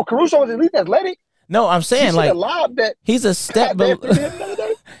not no Caruso is at least athletic. No, I'm saying like he's a step below.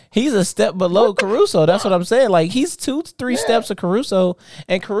 He's a step below Caruso. That's what I'm saying. Like he's 2-3 steps of Caruso,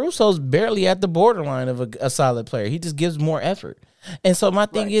 and Caruso's barely at the borderline of a solid player. He just gives more effort. And so my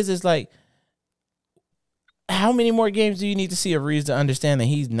thing is like, how many more games do you need to see of Reeves to understand that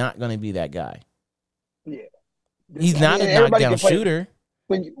he's not going to be that guy? Yeah, he's not a knockdown shooter.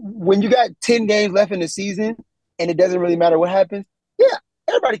 When you got 10 games left in the season and it doesn't really matter what happens, yeah,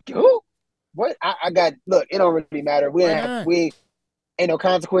 everybody. What I got? Look, it don't really matter. We ain't no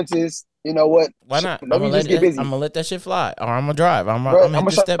consequences. You know what? Why not? Let me just get busy. I'm gonna let that shit fly, or I'm gonna drive. I'm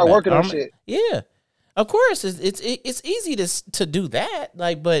gonna start working on shit. Yeah, of course. It's easy to do that.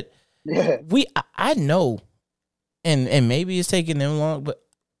 Like, but yeah, I know, and maybe it's taking them long, but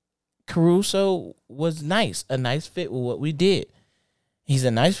Caruso was nice, a nice fit with what we did. He's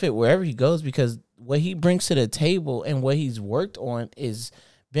a nice fit wherever he goes because what he brings to the table and what he's worked on is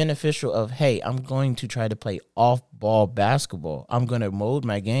beneficial of, hey, I'm going to try to play off-ball basketball. I'm going to mold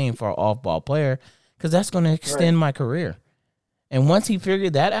my game for an off-ball player because that's going to extend my career. And once he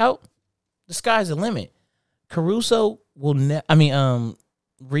figured that out, the sky's the limit. Caruso will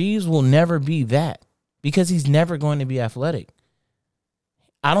Reeves will never be that because he's never going to be athletic.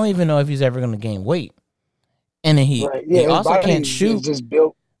 I don't even know if he's ever going to gain weight. And then he also can't shoot. Just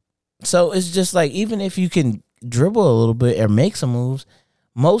built. So it's just like, even if you can dribble a little bit or make some moves,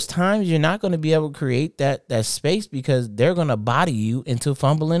 most times you're not going to be able to create that space because they're going to body you into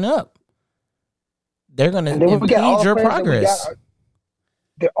fumbling up. They're going to impede your progress.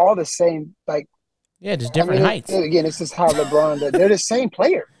 They're all the same. Like, yeah, just different heights. Again, this is how LeBron does. They're the same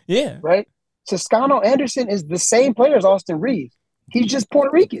player. Yeah. Right? Toscano Anderson is the same player as Austin Reeves. He's just Puerto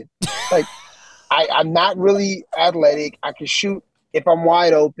Rican. Like, I'm not really athletic. I can shoot if I'm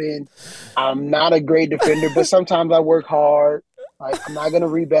wide open. I'm not a great defender, but sometimes I work hard. Like, I'm not going to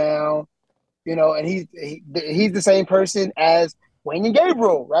rebound, and he's the same person as Wayne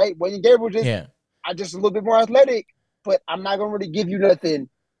Gabriel, right? Wayne Gabriel I'm just a little bit more athletic, but I'm not going to really give you nothing.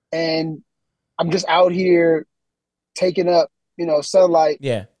 And I'm just out here taking up, sunlight.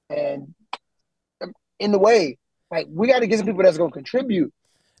 Yeah. And in the way, like, we got to get some people that's going to contribute.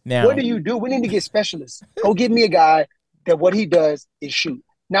 Now, what do you do? We need to get specialists. Go get me a guy that what he does is shoot.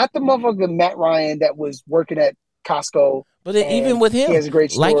 Not the motherfucker Matt Ryan that was working at Costco. But even with him, he has a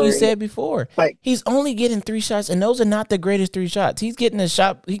great story. Like you said before, like, he's only getting 3 shots, and those are not the greatest 3 shots. He's getting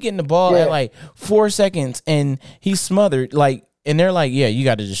the ball at like 4 seconds, and he's smothered. Like, and they're like, yeah, you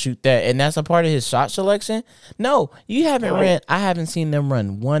got to just shoot that, and that's a part of his shot selection. No, you haven't I haven't seen them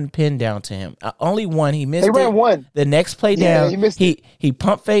run one pin down to him. Only one. He missed. They ran one. The next play down, he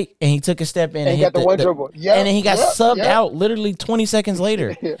pump fake and he took a step in and hit the one dribble. Yep, and then he got subbed out literally 20 seconds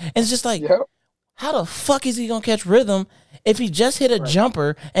later. And it's just like, how the fuck is he gonna catch rhythm if he just hit a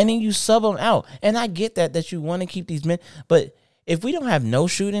jumper and then you sub him out? And I get that you want to keep these men, but if we don't have no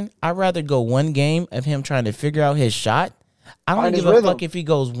shooting, I'd rather go one game of him trying to figure out his shot. I don't give a fuck if he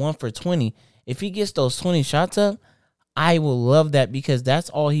goes 1 for 20. If he gets those 20 shots up, I will love that because that's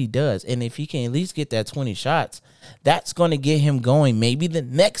all he does. And if he can at least get that 20 shots, that's going to get him going maybe the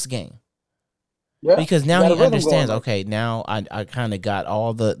next game. Yeah, because now he understands, okay, now I kind of got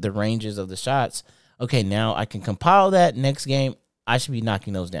all the ranges of the shots. Okay, now I can compile that. Next game, I should be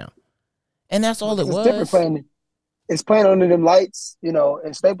knocking those down. And that's all it was. It's playing under them lights,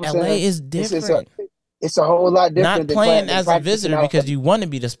 and Staples Center. LA is different. It's a whole lot different. Not playing as a visitor because you want to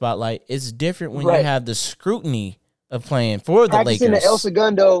be the spotlight. It's different when you have the scrutiny of playing for the Lakers.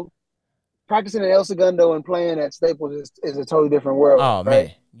 Practicing in El Segundo and playing at Staples is a totally different world. Oh,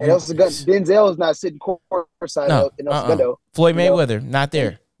 right? Man. And Denzel is not sitting courtside in El Segundo. Floyd Mayweather, not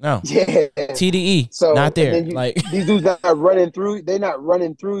there. No. Yeah. TDE, so, not there. These dudes not running through. They're not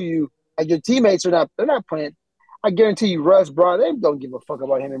running through you. Like, your teammates are not. They're not playing. I guarantee you, Russ Brown, they don't give a fuck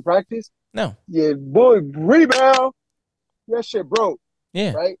about him in practice. No. Yeah, boy, rebound. That shit broke.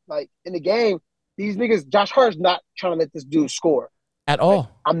 Yeah. Right? Like, in the game, these niggas, Josh Hart's not trying to let this dude score. At all. Like,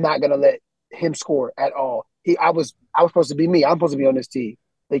 I'm not going to let him score at all. I was supposed to be me. I'm supposed to be on this team.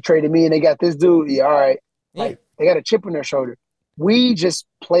 They traded me and they got this dude. Yeah, all right. Yeah. Like, they got a chip on their shoulder. We just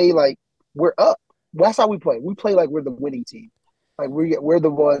play like we're up. That's how we play. We play like we're the winning team. Like, we're the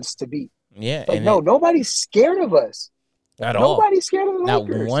ones to beat. Yeah, Like, no, nobody's scared of us. At all. Nobody's scared of the Not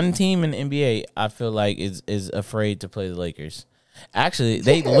Lakers. one team in the NBA, I feel like, is afraid to play the Lakers. Actually,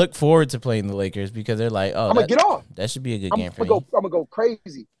 they look forward to playing the Lakers because they're like, oh, I'm gonna get off. That should be a good game for me. me. I'm gonna go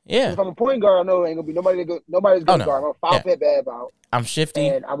crazy. Yeah. If I'm a point guard, I know ain't gonna be nobody's gonna guard. I'm gonna foul Pat Bev out. I'm shifty.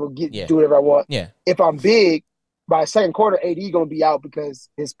 And I'm gonna do whatever I want. Yeah. If I'm big, by second quarter, AD gonna be out because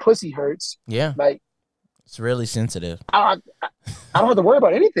his pussy hurts. Yeah. Like, it's really sensitive. I don't have to worry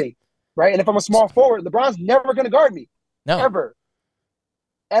about anything. Right? And if I'm a small forward, LeBron's never gonna guard me. No.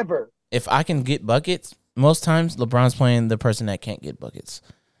 Ever. If I can get buckets, most times LeBron's playing the person that can't get buckets.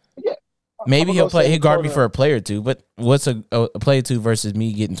 Yeah. Maybe he'll guard me for a play or two, but what's a play or two versus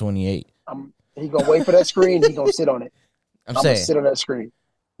me getting 28? He gonna wait for that screen. He gonna sit on it. I'm saying gonna sit on that screen.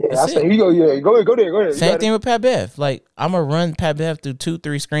 Yeah, I say here you go. Yeah, go there. Same thing with Pat Bev. Like, I'm gonna run Pat Bev through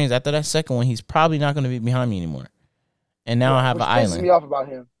 2-3 screens. After that second one, he's probably not gonna be behind me anymore. And now I have an island. Pisses me off about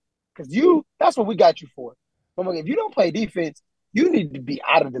him because that's what we got you for. But if you don't play defense, you need to be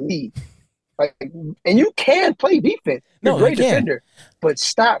out of the league. Like, and you can play defense. You're a great defender, but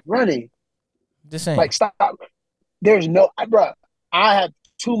stop running. Just saying. Like, stop. There's bro. I have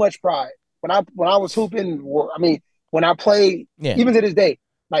too much pride when I was hooping. I mean, when I played, even to this day,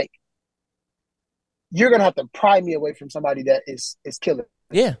 like, you're gonna have to pry me away from somebody that is killing.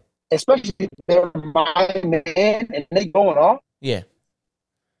 Yeah. Especially if they're my man and they going off. Yeah.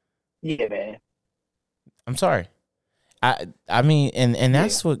 Yeah, man. I'm sorry. I mean, and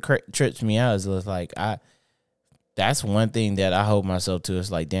that's what trips me out is like that's one thing that I hold myself to. It's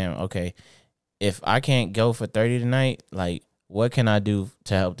like, damn, okay, if I can't go for 30 tonight, like, what can I do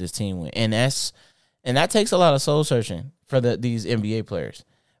to help this team win? And that takes a lot of soul searching for these NBA players.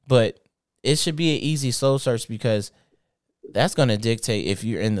 But it should be an easy soul search because that's going to dictate if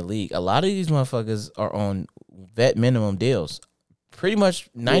you're in the league. A lot of these motherfuckers are on vet minimum deals. Pretty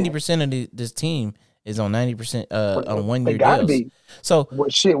much 90% of this team is on 90% on 1 year deals. Be. So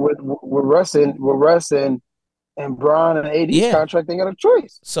with Russ and Bron and AD's contract, they got a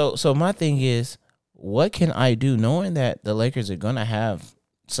choice. So my thing is, what can I do knowing that the Lakers are gonna have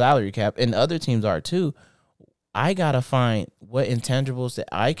salary cap and other teams are too? I gotta find what intangibles that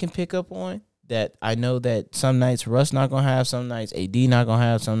I can pick up on that I know that some nights Russ not gonna have, some nights AD not gonna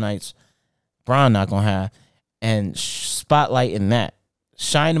have, some nights Bron not gonna have, and spotlight in that.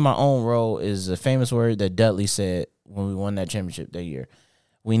 Shine in my own role is a famous word that Dudley said when we won that championship that year.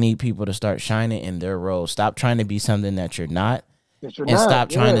 We need people to start shining in their role. Stop trying to be something that you're not. Stop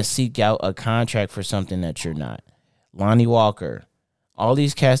trying to seek out a contract for something that you're not. Lonnie Walker, all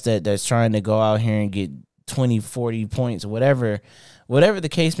these cats that's trying to go out here and get 20, 40 points, whatever the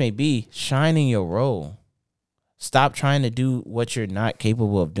case may be, shine in your role. Stop trying to do what you're not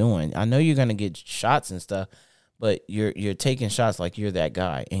capable of doing. I know you're going to get shots and stuff, but you're taking shots like you're that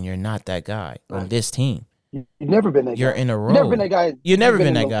guy, and you're not that guy on this team. You've never been that guy. You're in a role. You've never been that guy. You've never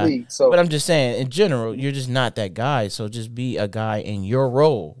been that guy. League, so. But I'm just saying, in general, you're just not that guy. So just be a guy in your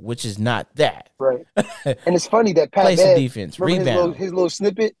role, which is not that. Right. And it's funny that Pat play some defense, rebound. His little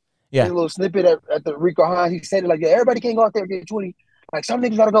snippet. Yeah. His little snippet at the Rico Hines. He said it like, everybody can't go out there and get 20. Like, some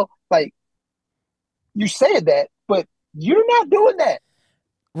niggas gotta go. Like, you said that, but you're not doing that.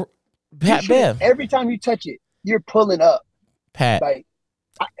 Pat Bev. Every time you touch it, you're pulling up. Pat. Like,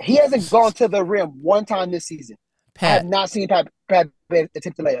 he hasn't gone to the rim one time this season. I have not seen Pat Bev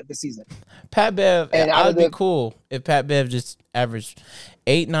attempt to lay up this season. Pat Bev, and I'd be cool if Pat Bev just averaged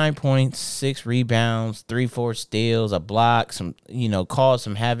 8-9 points, 6 rebounds, 3-4 steals, a block, some, caused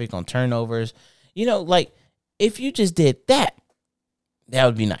some havoc on turnovers. Like, if you just did that, that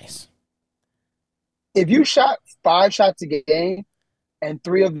would be nice. If you shot 5 shots a game and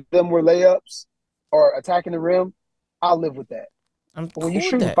 3 of them were layups or attacking the rim, I'll live with that. But when you're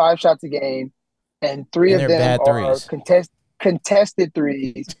shooting 5 shots a game and 3 of them are contested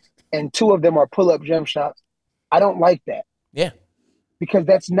threes and 2 of them are pull-up jump shots, I don't like that. Yeah. Because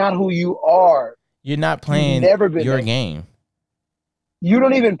that's not who you are. You're not playing your game. You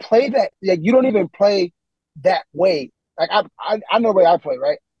don't even play that. Like, you don't even play that way. Like, I know the way I play,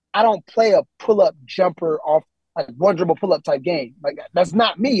 right? I don't play a pull-up jumper off, like, one dribble pull-up type game. Like, that's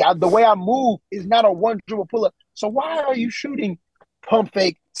not me. The way I move is not a one dribble pull-up. So why are you shooting pump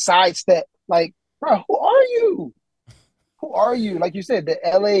fake, sidestep? Like, bro, who are you? Who are you? Like you said, the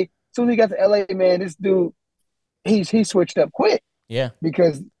LA, as soon as he got to LA, man, this dude, he switched up quick. Yeah.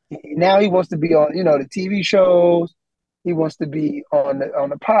 Because now he wants to be on, the TV shows. He wants to be on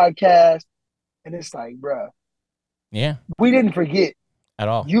the podcast. And it's like, bro. Yeah. We didn't forget. At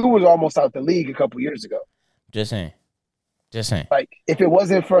all. You was almost out the league a couple years ago. Just saying. Like, if it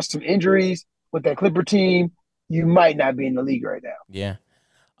wasn't for some injuries with that Clipper team, you might not be in the league right now. Yeah.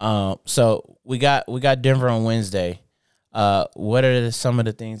 So we got Denver on Wednesday. What are some of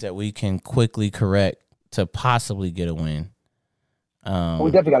the things that we can quickly correct to possibly get a win? We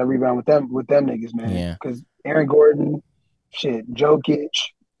definitely got to rebound with them niggas, man. Yeah, because Aaron Gordon, Jokic,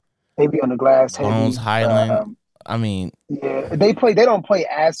 they be on the glass heavy. Bones Highland. I mean, yeah, they don't play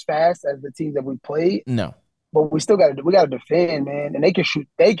as fast as the teams that we played. No, but we still got to defend, man, and they can shoot.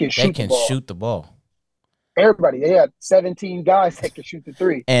 They can shoot the ball. Everybody, they got 17 guys that can shoot the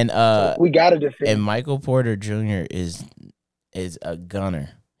three, and so we got to defend. And Michael Porter Jr. is a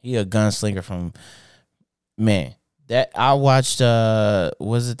gunner. He a gunslinger from man. That I watched.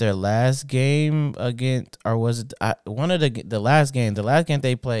 Was it their last game against, or was it one of the last game? The last game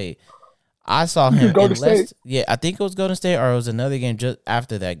they played, I saw him in State. Yeah, I think it was Golden State, or it was another game just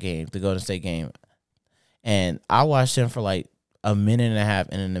after that game, the Golden State game. And I watched him for like a minute and a half,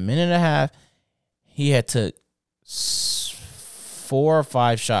 and in a minute and a half, he had took 4 or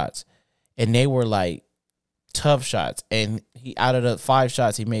 5 shots, and they were like tough shots. And he out of the 5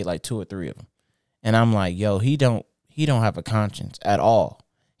 shots, he made like 2 or 3 of them. And I'm like, yo, he don't have a conscience at all.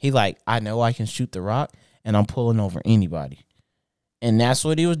 He like, I know I can shoot the rock, and I'm pulling over anybody. And that's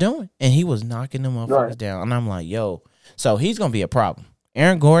what he was doing. And he was knocking them motherfuckers down. And I'm like, yo, so he's going to be a problem.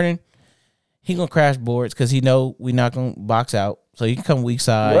 Aaron Gordon, he going to crash boards because he know we not going to box out. So he can come weak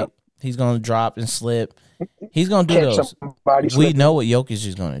side. Yep. He's going to drop and slip. He's going to do those. We know what Jokic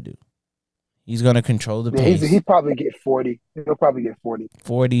is going to do. He's going to control the pace. He'll probably get 40. He'll probably get 40.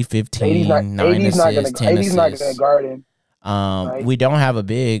 40, 15, 9 assists, 10 assists. 80's not going to guard him. Right? We don't have a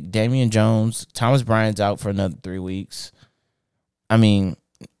big. Damian Jones. Thomas Bryant's out for another 3 weeks. I mean,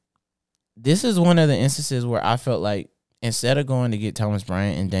 this is one of the instances where I felt like instead of going to get Thomas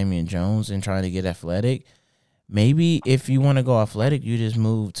Bryant and Damian Jones and trying to get athletic, maybe if you want to go athletic, you just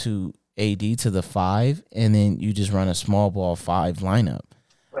move to AD to the 5, and then you just run a small ball 5 lineup.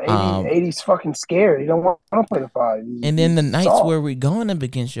 80's fucking scared. He don't want to play the 5. And then the nights where we're going up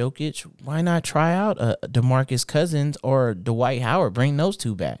against Jokic, why not try out DeMarcus Cousins or Dwight Howard? Bring those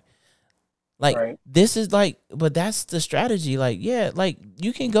 2 back. Like, This is like, but that's the strategy. Like, yeah, like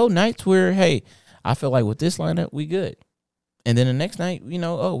you can go nights where, hey, I feel like with this lineup, we good. And then the next night, we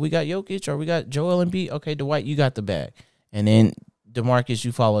got Jokic or we got Joel Embiid. Okay, Dwight, you got the bag. And then DeMarcus,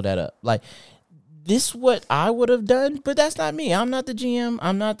 you follow that up. Like, this is what I would have done, but that's not me. I'm not the GM.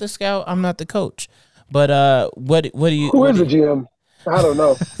 I'm not the scout. I'm not the coach. But what do you? Who is the GM? I don't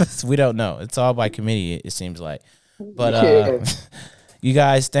know. We don't know. It's all by committee. It seems like. But you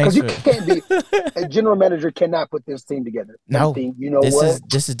guys, thanks for. Can't be, a general manager cannot put this team together. No, this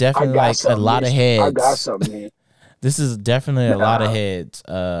is definitely like a lot of heads. I got something, man. This is definitely a lot of heads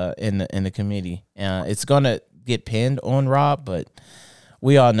in the committee. It's gonna get pinned on Rob, but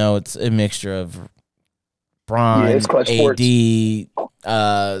we all know it's a mixture of Bron, AD,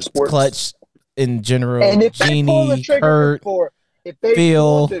 Clutch in general, and if Genie, Kurt, if they Phil.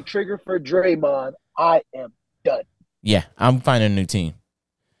 pull the trigger for Draymond, I am done. Yeah, I'm finding a new team.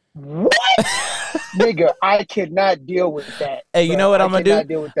 What? Nigga, I cannot deal with that. Hey, you know what I'm going to do?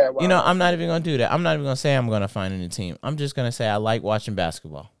 Deal with that, I'm not even going to do that. I'm not even going to say I'm going to find a new team. I'm just going to say I like watching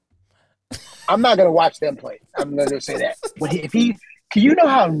basketball. I'm not going to watch them play. I'm going to say that. Can you know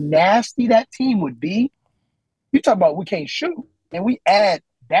how nasty that team would be? You talk about we can't shoot, and we add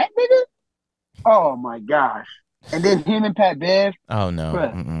that nigga? Oh, my gosh. And then him and Pat Bev. Oh,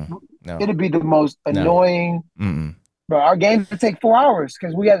 no. No. It'd be the most annoying. Bro, our games would take 4 hours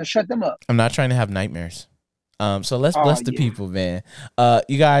because we had to shut them up. I'm not trying to have nightmares. So let's bless the people, man.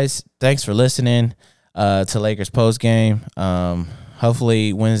 You guys, thanks for listening to Lakers post game.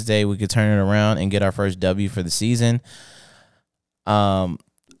 Hopefully Wednesday we could turn it around and get our first W for the season. I'm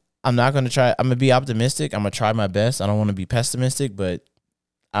not gonna try. I'm gonna be optimistic. I'm gonna try my best. I don't want to be pessimistic, but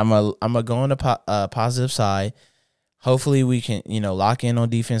I'm gonna go on the positive side. Hopefully we can, lock in on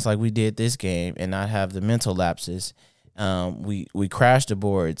defense like we did this game and not have the mental lapses. We crashed the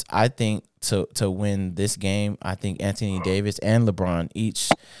boards. I think to win this game, I think Anthony Davis and LeBron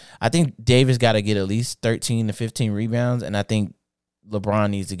each. I think Davis got to get at least 13 to 15 rebounds, and I think LeBron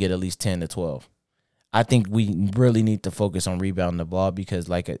needs to get at least 10 to 12. I think we really need to focus on rebounding the ball because,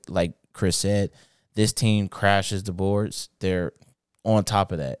 like Chris said, this team crashes the boards. They're on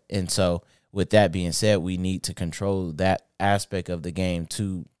top of that, and so. With that being said, we need to control that aspect of the game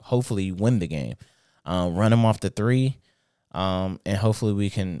to hopefully win the game. Run them off the 3, and hopefully we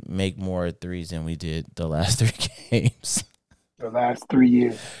can make more threes than we did the last 3 games. The last 3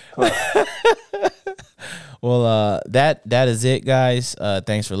 years. Well, that is it, guys.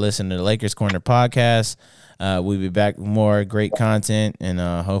 Thanks for listening to the Lakers Corner podcast. We'll be back with more great content, and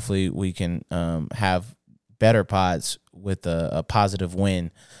hopefully we can have better pods with a positive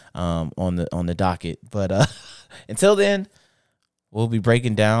win on the docket. But until then, we'll be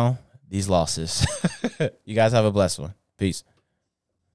breaking down these losses. You guys have a blessed one. Peace.